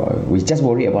we just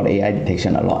worry about AI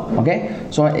detection a lot. Okay,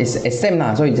 so it's same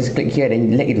now. So you just click here,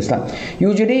 then let it to start.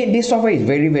 Usually this software is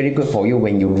very good for you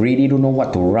when you really don't know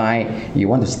what to write. You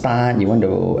want to start, you want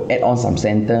to add on some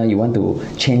sentence, you want to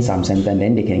change some sentence,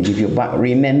 then they can give you. But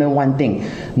remember one thing,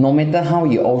 no matter how,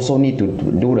 you also need to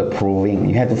do the proving.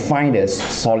 You have to find the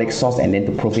solid source and then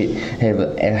to prove it.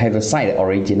 Have a cite the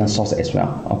original source as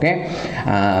well. Okay,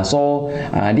 so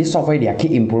this software, they are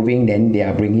keep improving, then they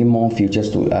are bringing more features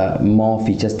to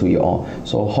you all.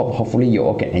 So hopefully you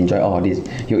all can enjoy all of this.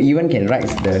 You even can write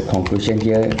the conclusion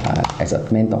here as a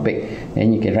main topic.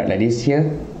 Then you can write like this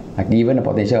here. Given the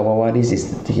potential of what this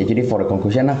is actually for the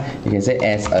conclusion. You can say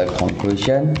as a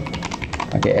conclusion.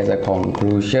 Okay, as a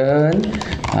conclusion.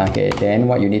 Okay, then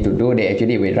what you need to do, they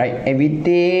actually will write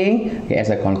everything, okay, as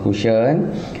a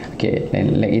conclusion. Okay,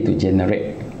 then let it to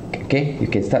generate. Okay, you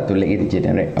can start to let it to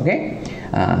generate. Okay,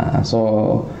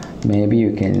 so maybe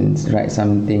you can write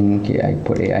something. Okay, I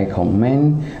put AI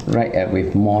comment, write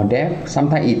with more depth.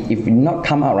 Sometimes if not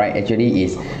come out right, actually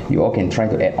is you all can try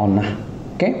to add on.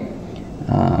 Okay,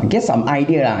 get some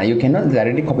idea. You cannot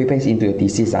directly copy paste into your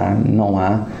thesis.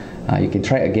 No. You can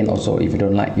try again also. If you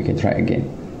don't like, you can try again.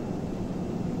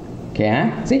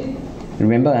 Okay, see?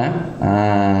 Remember,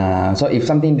 so if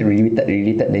something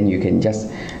deleted, then you can just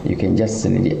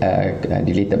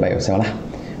delete it by yourself.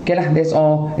 Okay, that's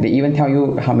all. They even tell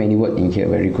you how many words in here.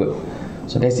 Very good.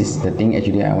 So this is the thing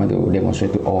actually I want to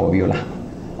demonstrate to all of you.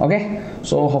 Okay,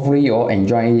 so hopefully you all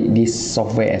enjoy this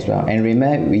software as well. And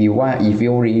remember, if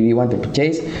you really want to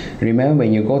purchase, remember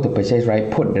when you go to purchase, right,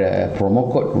 put the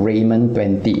promo code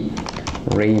Raymond20.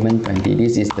 Raymond20.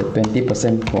 This is the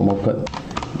 20% promo code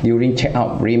during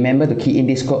checkout. Remember to key in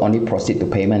this code, only proceed to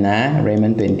payment.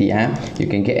 Raymond20. You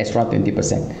can get extra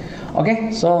 20%.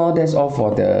 Okay, so that's all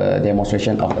for the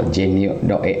demonstration of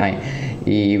Jenni.ai.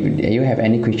 If you have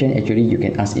any question, actually you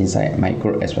can ask inside my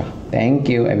group as well. Thank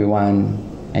you everyone.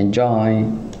 Enjoy.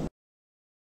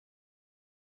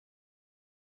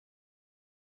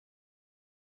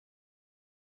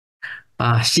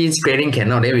 She's grading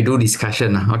cannot, then we do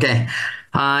discussion. Okay.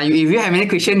 If you have any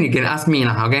question, you can ask me.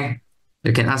 Okay.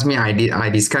 You can ask me, I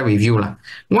discuss with you.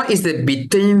 What is the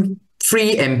between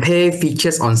free and pay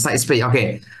features on SciSpace?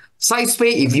 Okay.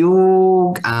 SciSpace, if you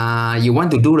want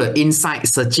to do the inside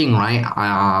searching, right?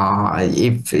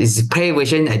 If it's pay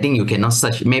version, I think you cannot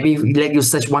search. Maybe let you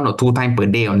search 1 or 2 times per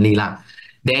day only.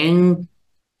 Then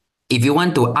if you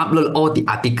want to upload all the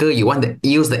article, you want to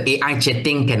use the AI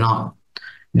chatting, cannot.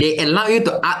 They allow you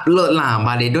to upload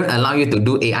but they don't allow you to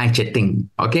do AI chatting.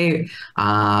 Okay,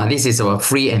 this is a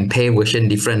free and pay version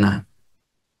different.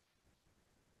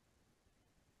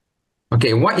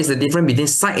 Okay, what is the difference between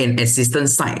site and assistant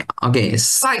site? Okay,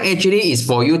 site actually is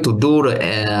for you to do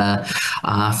the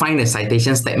find the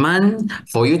citation statement,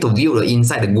 for you to view the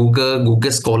inside the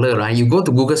Google Scholar, right? You go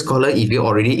to Google Scholar if you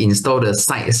already install the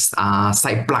site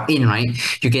plugin, right?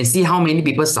 You can see how many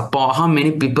people support, how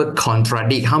many people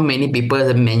contradict, how many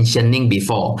people mentioning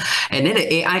before, and then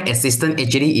the AI assistant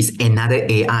actually is another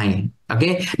AI.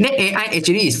 Okay, then AI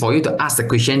actually is for you to ask the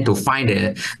question to find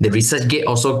the research gate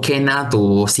also can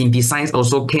to synthesize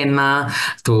also can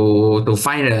to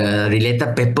find a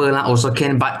related paper also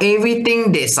can, but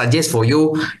everything they suggest for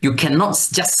you, you cannot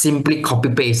just simply copy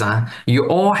paste. You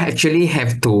all actually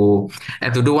have to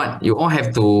do what? You all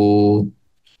have to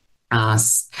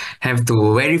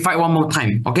verify one more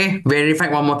time. Okay, verify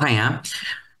one more time.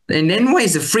 And then what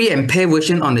is the free and pay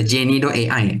version on the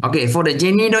Jenni.ai? Okay, for the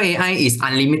Jenni.ai is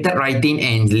unlimited writing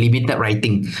and limited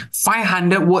writing.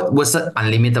 500 word versus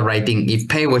unlimited writing if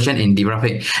pay version and develop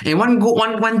it. And one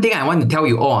thing I want to tell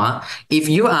you all, if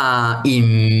you are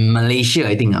in Malaysia,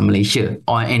 I think Malaysia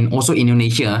and also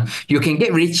Indonesia, you can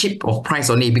get really cheap of price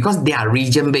only because they are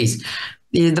region based.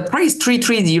 The price is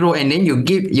 330 and then you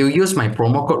use my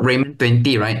promo code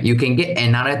Raymond20, right? You can get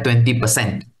another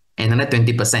 20%. Another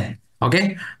 20%.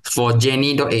 Okay, for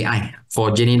Jenni.ai.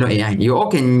 For Jenni.ai, you all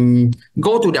can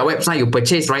go to their website, you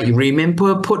purchase, right? You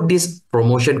remember put this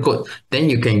promotion code, then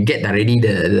you can get already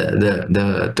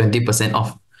the 20%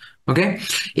 off. Okay,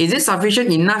 is it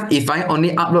sufficient enough if I only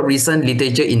upload recent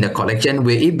literature in the collection?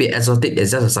 Will it be exhaustive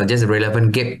as just to suggest a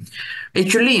relevant gap?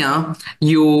 Actually,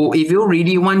 if you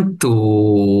really want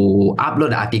to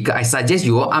upload the article, I suggest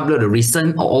you upload the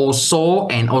recent also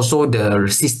and also the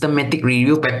systematic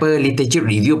review paper, literature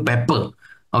review paper.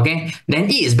 Okay,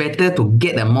 then it is better to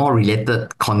get a more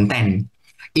related content.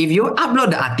 If you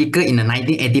upload the article in the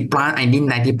 1980 plus,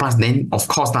 1990 plus, then of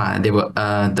course they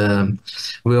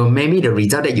will maybe the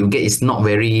result that you get is not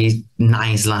very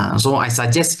nice lah. So I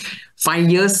suggest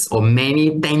 5 years or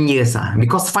maybe 10 years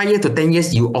because 5 years to 10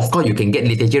 years you of course you can get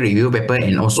literature review paper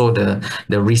and also the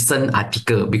recent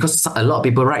article because a lot of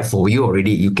people write for you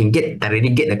already. You can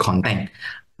already get the content.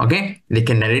 Okay, they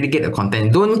can already get the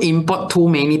content. Don't import too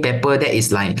many paper that is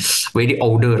like very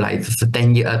older, like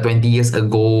 10 years, 20 years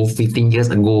ago, 15 years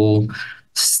ago.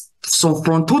 So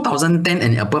from 2010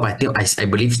 and above, I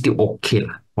believe still okay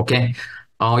lah. Okay,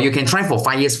 you can try for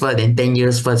 5 years first, then 10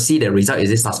 years first. See the result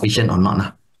is it sufficient or not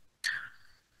lah.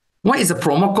 What is the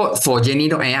promo code for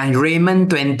Jenni.ai?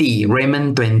 Raymond20,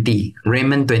 Raymond20,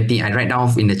 Raymond20. I write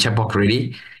down in the chat box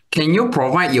already. Can you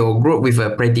provide your group with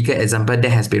a practical example that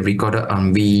has been recorded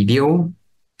on video?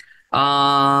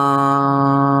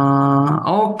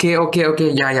 Okay.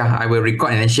 Yeah. I will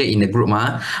record and then share in the group.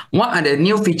 What are the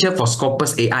new features for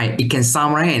Scopus AI? It can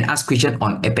summarize and ask questions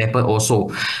on a paper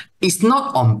also. It's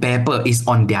not on paper, it's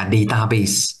on their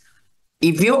database.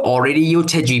 If you already use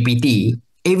ChatGPT,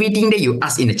 everything that you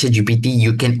ask in the ChatGPT,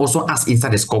 you can also ask inside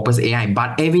the Scopus AI,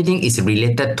 but everything is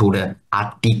related to the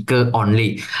article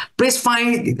only. Please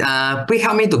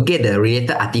help me to get the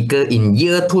related article in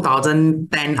year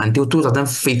 2010 until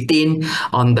 2015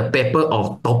 on the paper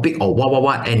of topic or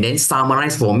what, and then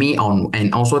summarize for me on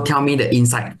and also tell me the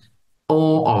insight.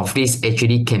 All of this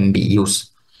actually can be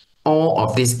used. All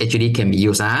of this actually can be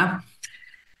used.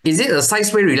 Is it a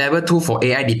SciSpace reliable tool for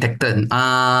AI detector?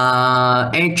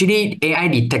 Actually, AI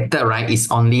detector, right, is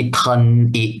only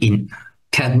turn it in.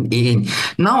 Turn it in.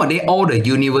 Nowadays, all the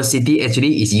university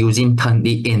actually is using turn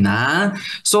it in.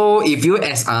 So if you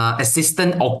as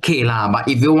assistant, okay lah. But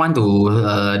if you want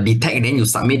to detect, then you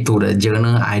submit to the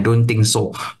journal. I don't think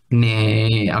so.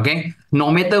 Nah, okay. No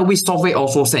matter which software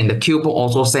also send, the Cubebook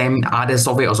also send, other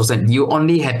software also send. You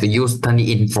only have to use turn it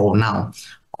in for now.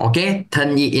 Okay,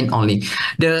 turn it in only.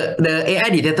 The AI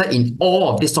detector in all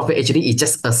of this software actually is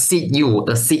just assist you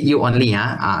only.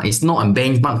 It's not a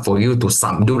benchmark for you to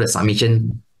do the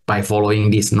submission by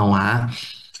following this. No.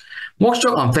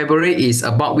 Workshop on February is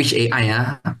about which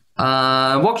AI?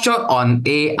 Workshop on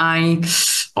AI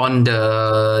on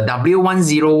the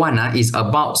W101 is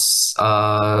about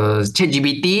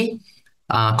ChatGPT,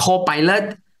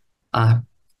 Copilot,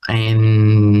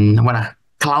 and what?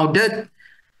 Clouded.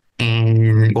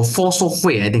 And got 4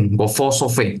 software, I think. Got 4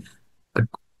 software.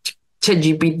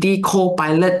 ChatGPT,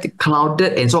 Copilot,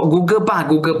 Clouded, and so Google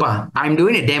Bar. I'm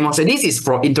doing a demo. So this is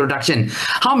for introduction.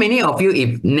 How many of you,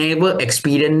 if never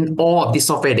experienced all of this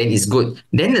software, then it's good.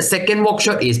 Then the second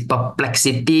workshop is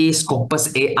Perplexity,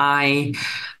 Scopus AI,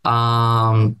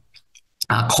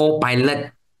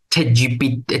 Copilot,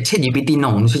 ChatGPT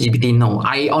no.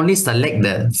 I only select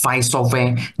the 5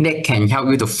 software that can help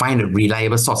you to find a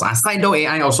reliable source. SciSpace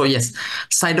AI also yes.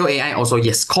 SciSpace AI also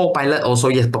yes. Copilot also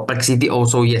yes. Perplexity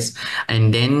also yes.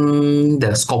 And then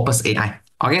the Scopus AI.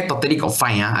 Okay, totally got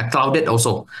 5. Clouded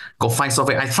also got 5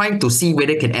 software. I try to see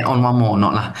whether can add on one more or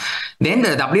not lah. Then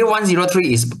the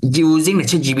W103 is using the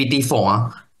ChatGPT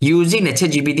 4. Using the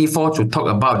ChatGPT 4 to talk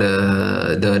about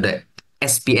the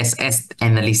SPSS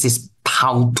analysis,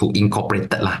 how to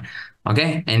incorporate it lah.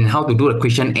 Okay, and how to do the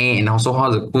question A and also how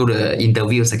to do the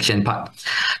interview section part.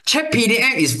 Chat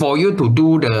PDF is for you to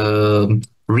do the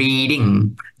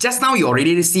reading. Just now you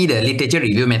already see the literature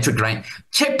review metric, right?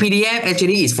 Chat PDF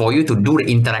actually is for you to do the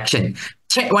interaction.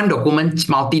 Check one document,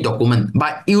 multi-document.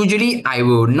 But usually I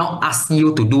will not ask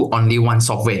you to do only one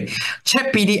software.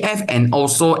 Chat PDF and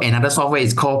also another software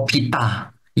is called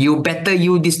PITA. You better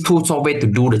use these 2 software to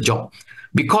do the job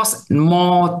because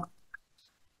more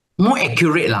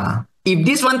accurate lah. If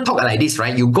this one talk like this,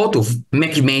 right, you go to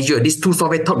measure these 2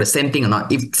 software talk the same thing or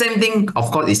not. If same thing, of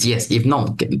course, it's yes. If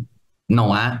no,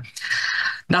 no.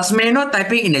 Does manual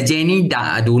typing in the Jenni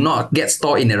that do not get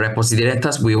stored in the repository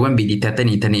thus we won't be detected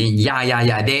internally?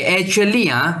 Yeah. They actually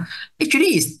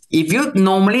is if you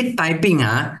normally typing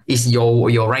is your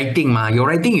writing your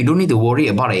writing you don't need to worry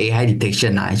about AI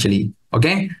detection actually.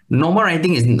 Okay, normal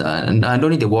writing is don't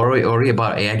need to worry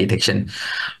about AI detection.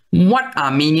 What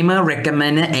are minimal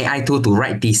recommended AI tool to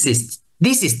write thesis?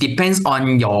 This is depends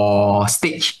on your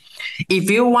stage. If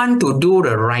you want to do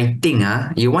the writing,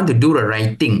 you want to do the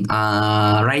writing,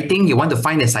 you want to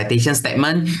find a citation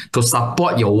statement to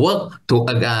support your work, to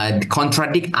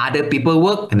contradict other people's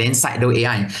work, then cite the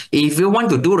AI. If you want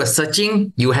to do the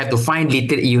searching, you have to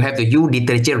you have to use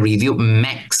literature review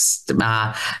max,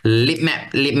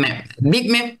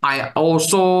 Litmap. I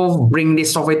also bring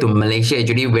this software to Malaysia.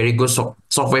 Actually, very good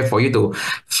software for you to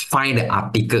find the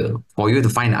article.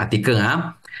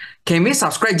 Can we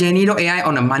subscribe Jenni.ai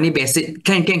on a money basis?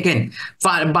 Can.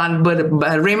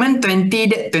 But Raymond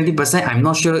 20%, I'm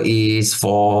not sure is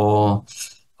for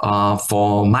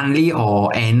monthly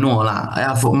or annual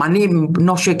lah. For monthly,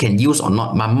 not sure can use or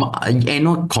not. But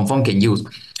annual confirm can use.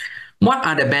 What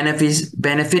are the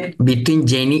benefit between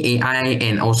Jenni.ai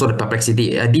and also the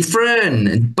Perplexity?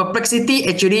 Different. Perplexity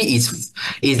actually is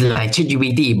like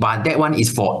ChatGPT, but that one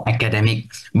is for academic.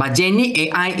 But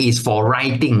Jenni.ai is for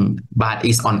writing, but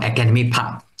it's on academic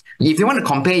part. If you want to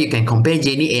compare, you can compare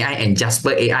Jenni.ai and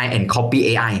Jasper AI and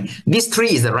Copy AI. These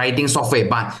three is the writing software,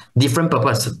 but different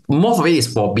purpose. Most of it is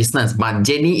for business, but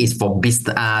Jenni is for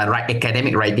business,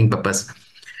 academic writing purpose.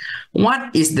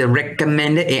 What is the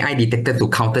recommended AI detector to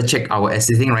counter check our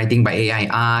existing writing by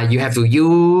AI? You have to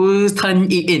use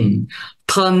turn it in.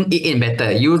 Turn it in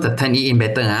better. Use the turn it in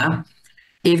better.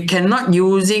 If cannot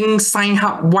using sign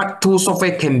up, what tool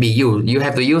software can be used? You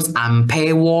have to use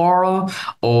Unpaywall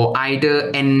or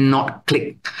either Not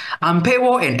Click.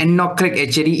 Unpaywall and Not Click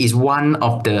actually is one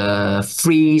of the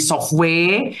free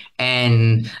software,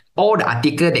 and all the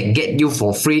article that get you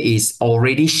for free is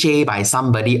already shared by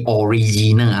somebody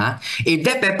original. If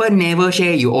that paper never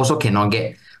share, you also cannot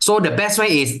get. So the best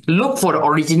way is look for the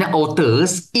original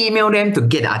authors, email them to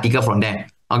get the article from them.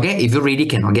 Okay, if you really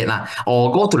cannot get lah, or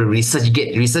go to the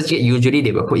ResearchGate. ResearchGate usually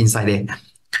they will put inside there.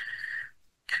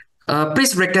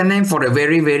 Please recommend for the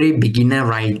very, very beginner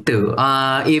writer.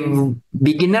 If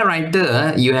beginner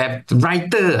writer, you have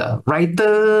writer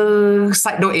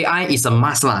site.ai is a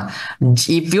must lah.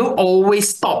 If you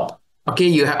always stop,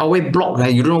 okay, you have always blocked,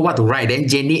 you don't know what to write,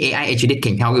 then Jenni.ai actually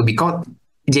can help you because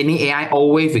Jenni.ai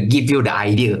always will give you the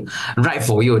idea, write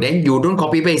for you. Then you don't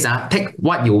copy paste. Take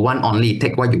what you want only.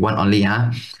 Take what you want only.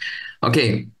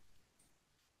 Okay.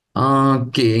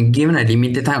 Okay, given a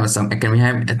limited time of some academy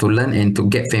have to learn and to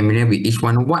get familiar with each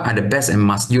one, what are the best and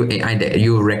must-use AI that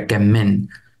you recommend?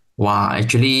 Wow,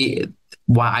 actually,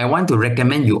 why I want to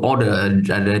recommend you all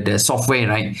the software,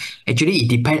 right? Actually, it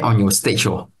depends on your stage.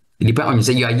 It depends on you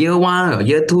say you are year one or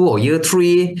year two or year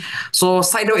three. So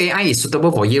Side.ai is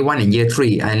suitable for year one and year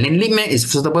three. And then Litman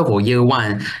is suitable for year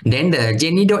one. Then the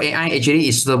Jenni.ai actually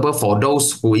is suitable for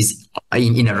those who is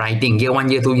in the writing. Year one,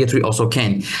 year two, year three also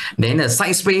can. Then the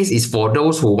SciSpace is for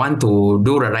those who want to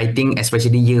do the writing,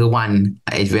 especially year one.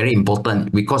 It's very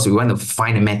important because we want to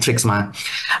find the metrics.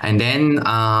 And then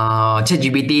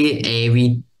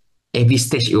ChatGPT, every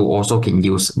stage you also can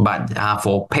use, but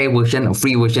for pay version or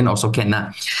free version also can.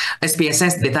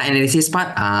 SPSS data analysis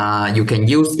part, you can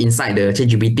use inside the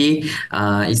ChatGPT.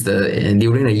 It's the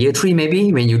during the year three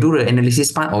maybe when you do the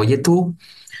analysis part or year two.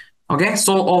 Okay,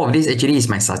 so all of this actually is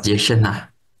my suggestion.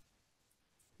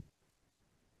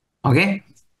 Okay,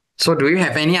 so do you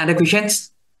have any other questions?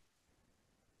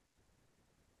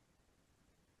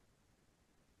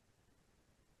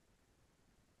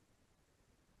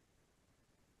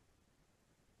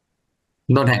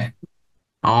 Don't have.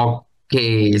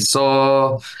 Okay,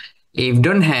 so if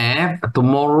don't have,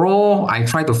 tomorrow I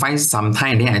try to find some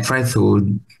time, then I try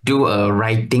to do a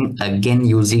writing again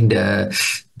using the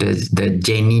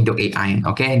Jenni.ai.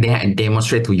 Okay, then I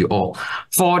demonstrate to you all.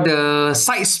 For the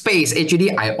SciSpace,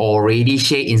 actually I already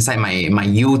share inside my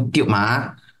YouTube.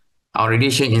 I already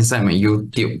share inside my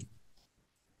YouTube.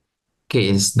 Okay,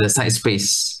 it's the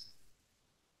SciSpace.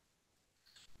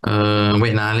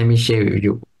 Wait now, let me share with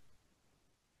you.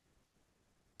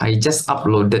 I just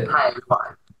uploaded. Hi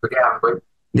everyone. Today I'm going.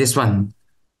 This one.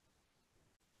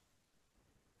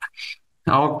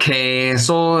 Okay,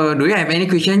 so do you have any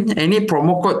question? Any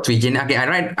promo code to Jenni? Okay, I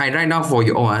write down for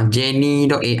you all.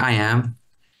 Jenni.ai.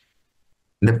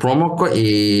 The promo code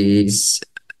is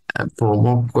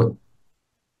promo code.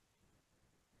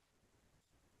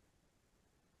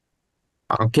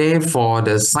 Okay, for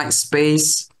the site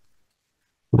space,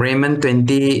 Raymond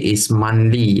 20 is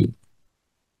monthly,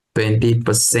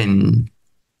 20%.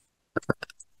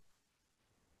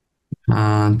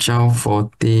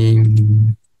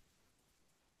 1240.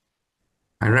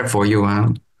 I write for you.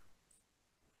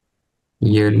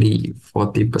 Yearly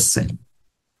 40%.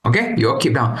 Okay, you all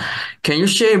keep down. Can you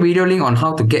share video link on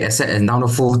how to get access and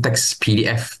download full text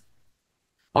PDF?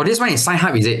 Oh, this one is Sign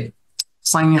Hub, is it?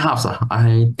 Sign Hubs.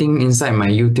 I think inside my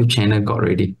YouTube channel got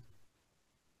already.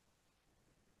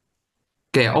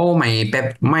 Okay, all my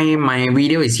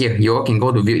video is here. You all can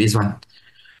go to view this one.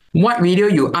 What video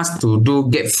you asked to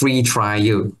do get free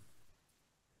trial?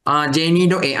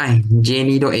 Jenni.ai.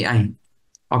 Jenni.ai.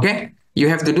 Okay. You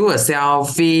have to do a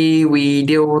selfie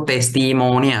video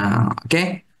testimonial.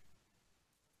 Okay.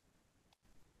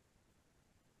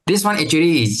 This one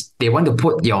actually is they want to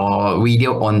put your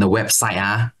video on the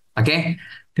website. Okay.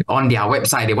 On their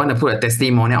website, they want to put a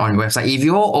testimonial on the website. If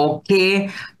you're okay,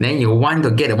 then you want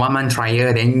to get a 1 month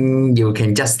trial, then you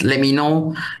can just let me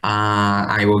know.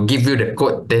 I will give you the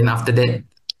code. Then after that,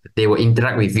 they will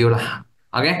interact with you lah.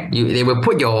 Okay. They will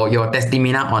put your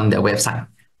testimonial on the website.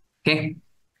 Okay.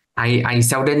 I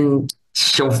seldom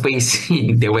show face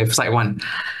in the website one.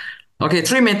 Okay,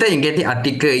 three method in getting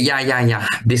article. Yeah.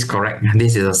 This correct.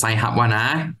 This is a sign hub one.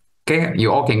 Okay,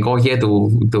 you all can go here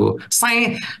to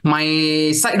sign my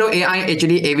site.ai.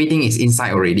 Actually, everything is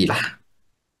inside already lah.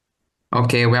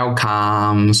 Okay,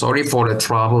 welcome. Sorry for the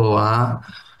trouble.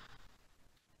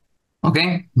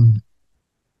 Okay.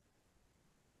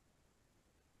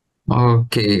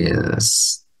 Okay.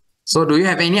 So do you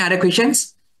have any other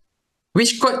questions?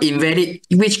 Which code invalid?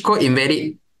 Which code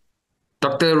invalid?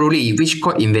 Dr. Ruli, which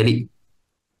code invalid?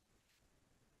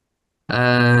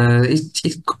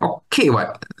 It's okay.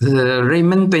 What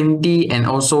Raymond 20 and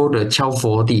also the Chow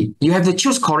 40. You have to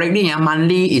choose correctly. Yeah,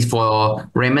 monthly is for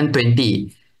Raymond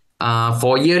 20.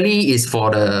 For yearly is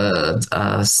for the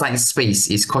SciSpace.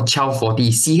 It's called Chow 40.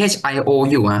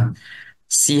 CHIOU.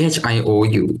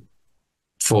 CHIOU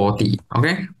 40.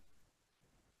 Okay.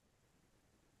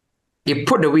 You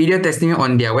put the video testing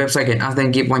on their website, can ask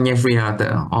them give 1 year free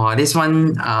after. Oh, this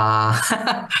one,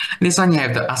 this one you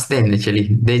have to ask them actually.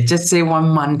 They just say 1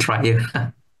 month trial.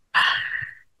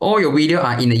 All your video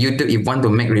are in the YouTube if want to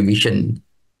make revision.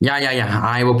 Yeah.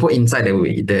 I will put inside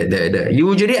the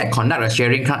usually I conduct a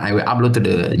sharing class, I will upload to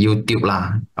the YouTube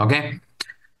lah. Okay.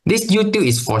 This YouTube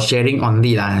is for sharing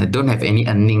only lah. Don't have any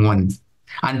earning one.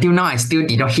 Until now, I still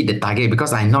did not hit the target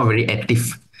because I'm not very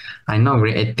active. I'm not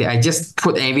very active. I just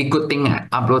put every good thing I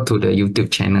upload to the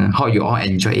YouTube channel. How you all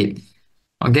enjoy it.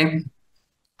 Okay.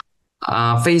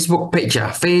 Facebook page.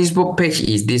 Facebook page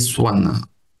is this one.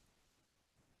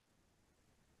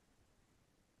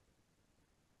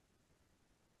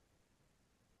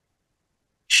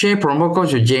 Share promo code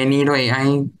to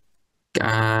Jenni.ai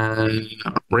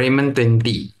Raymond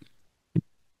 20.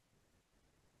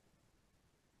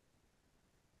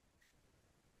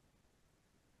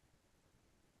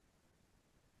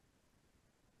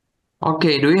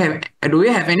 Okay, do you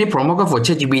have any promo code for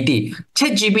ChatGPT?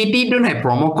 ChatGPT don't have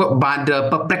promo code, but the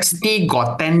Perplexity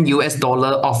got $10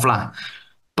 off lah.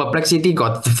 Perplexity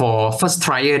got for first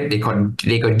trial they could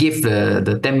give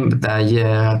the 10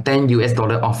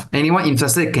 $10 off. Anyone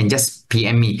interested can just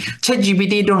PM me.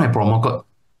 ChatGPT don't have promo code.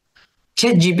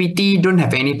 ChatGPT don't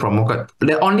have any promo code.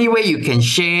 The only way you can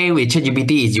share with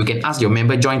ChatGPT is you can ask your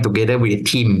member join together with a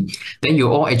team. Then you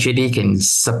all actually can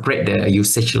separate the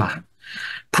usage lah.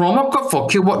 Promo code for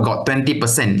keyboard got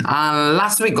 20%.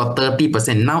 Last week got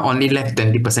 30%. Now only left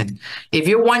 20%. If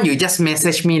you want, you just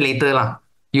message me later lah.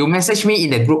 You message me in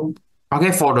the group.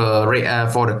 Okay, for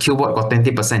the keyboard got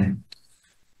 20%.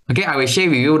 Okay, I will share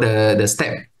with you the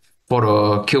step for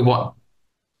the keyboard.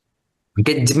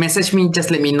 Okay, message me,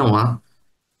 just let me know.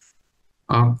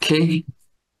 Okay.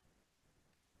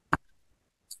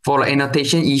 For the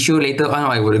annotation issue later on,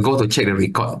 I will go to check the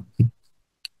record.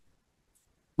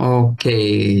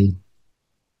 Okay.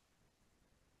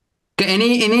 Okay,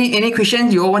 any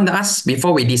questions you all want to ask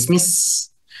before we dismiss?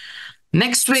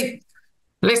 Next week,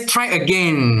 let's try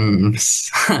again.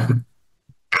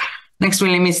 Next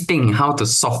week, let me think how to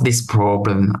solve this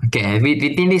problem. Okay,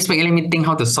 within this week, let me think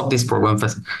how to solve this problem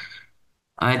first.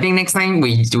 I think next time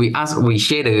we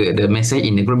share the message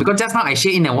in the group, because just now I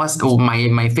share in the WhatsApp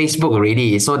my Facebook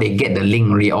already, so they get the link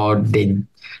already, or they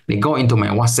go into my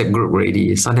WhatsApp group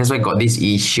already. So that's why I got this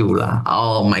issue lah.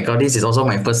 Oh my god, this is also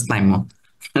my first time.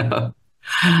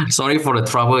 Sorry for the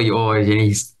trouble you all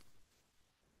actually.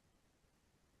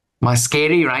 But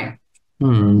scary, right?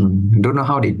 Don't know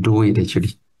how they do it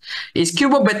actually. Is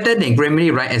Cubo better than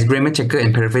Grammarly, right? As grammar checker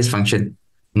and paraphrase function?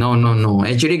 No.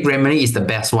 Actually, Grammarly is the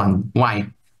best one.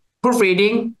 Why?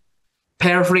 Proofreading,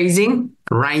 paraphrasing,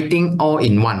 writing all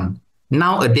in one.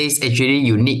 Nowadays, actually,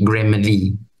 you need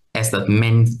Grammarly as the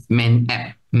main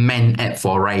app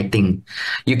for writing.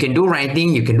 You can do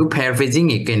writing, you can do paraphrasing,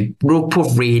 you can do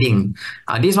proofreading.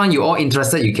 This one you all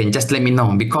interested, you can just let me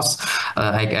know, because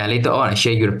later on I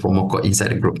share you the promo code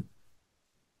inside the group.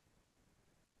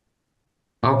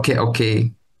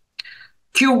 Okay.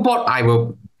 Keyboard, I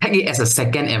will take it as a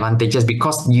second advantages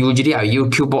because usually I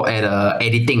use keyboard at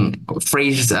editing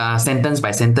phrase sentence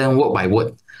by sentence, word by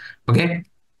word. Okay.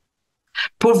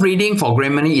 Proofreading for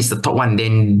Grammarly is the top one.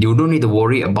 Then you don't need to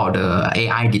worry about the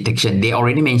AI detection. They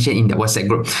already mentioned in the WhatsApp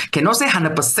group. Cannot say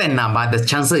 100%, but the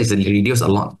chances is reduced a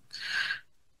lot.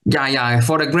 Yeah, yeah.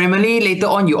 For the Grammarly, later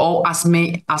on, you all ask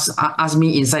me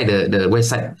inside the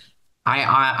website.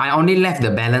 I only left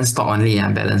the balance stock only,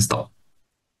 balance stock.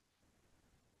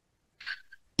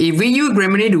 If we use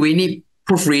Grammarly, do we need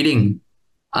proofreading?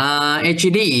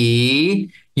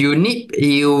 Actually,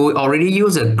 you already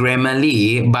use a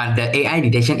Grammarly, but the AI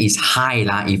detection is high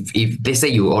lah. If they say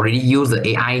you already use the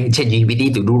AI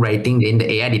ChatGPT to do writing, then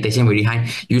the AI detection very high.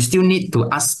 You still need to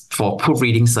ask for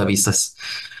proofreading services.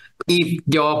 If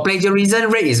your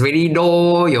plagiarism rate is very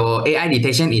low, your AI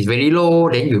detection is very low,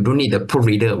 then you don't need the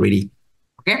proofreader already.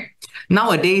 Okay.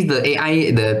 Nowadays, the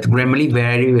AI, the Grammarly,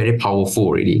 very, very powerful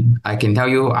already. I can tell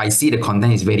you, I see the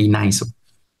content is very nice.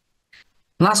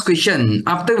 Last question.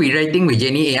 After we writing with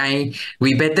Jenni.ai,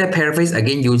 we better paraphrase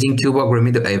again using keyboard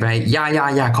Grammarly to advise.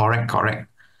 Yeah. Correct, correct.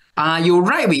 You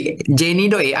write with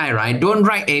Jenni.ai, right? Don't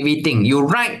write everything. You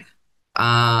write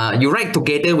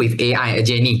together with AI,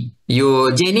 Jenni.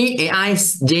 You Jenni.ai,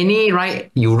 Jenni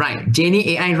write, you write.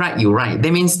 Jenni.ai write, you write.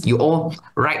 That means you all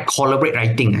write collaborate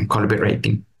writing and collaborate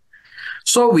writing.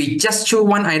 So we just choose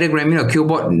one either Grammarly or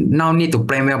keyboard. Now need to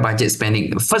plan well budget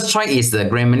spending. First choice is the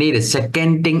Grammarly. The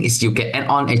second thing is you can add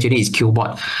on actually is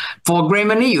keyboard. For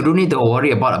Grammarly, you don't need to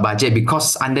worry about a budget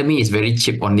because under me is very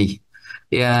cheap only.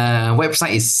 Yeah,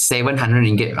 website is 700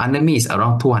 ringgit. Under me is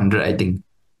around 200, I think,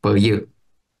 per year.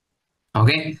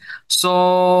 Okay.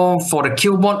 So for the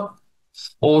keyboard,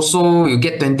 also you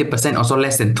get 20%, also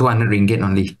less than 200 ringgit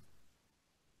only.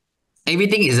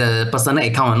 Everything is a personal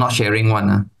account, not sharing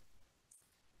one.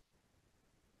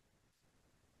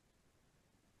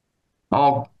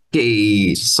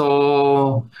 Okay,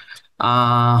 so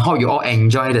how you all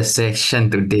enjoy the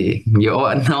session today? You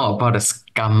all know about the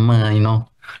scammer, you know.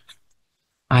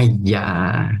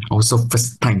 Also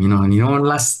first time,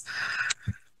 last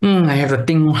I have to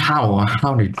think how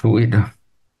they do it.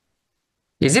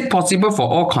 Is it possible for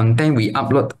all content we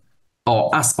upload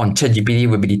or ask on ChatGPT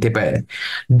will be detected?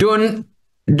 Don't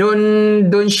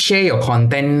don't share your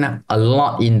content a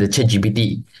lot in the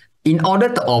ChatGPT. In order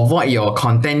to avoid your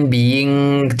content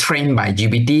being trained by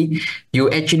GPT, you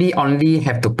actually only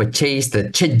have to purchase the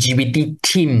ChatGPT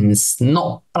Teams,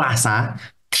 not Plus.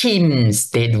 Teams,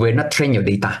 they will not train your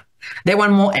data. That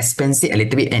one more expensive a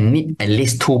little bit and need at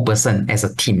least 2% as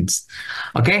a Teams.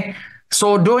 Okay.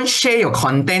 So don't share your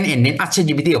content and then ask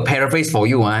ChatGPT to paraphrase for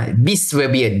you. This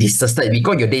will be a disaster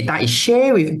because your data is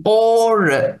shared with all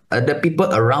the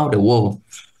people around the world.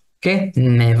 Okay,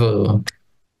 never.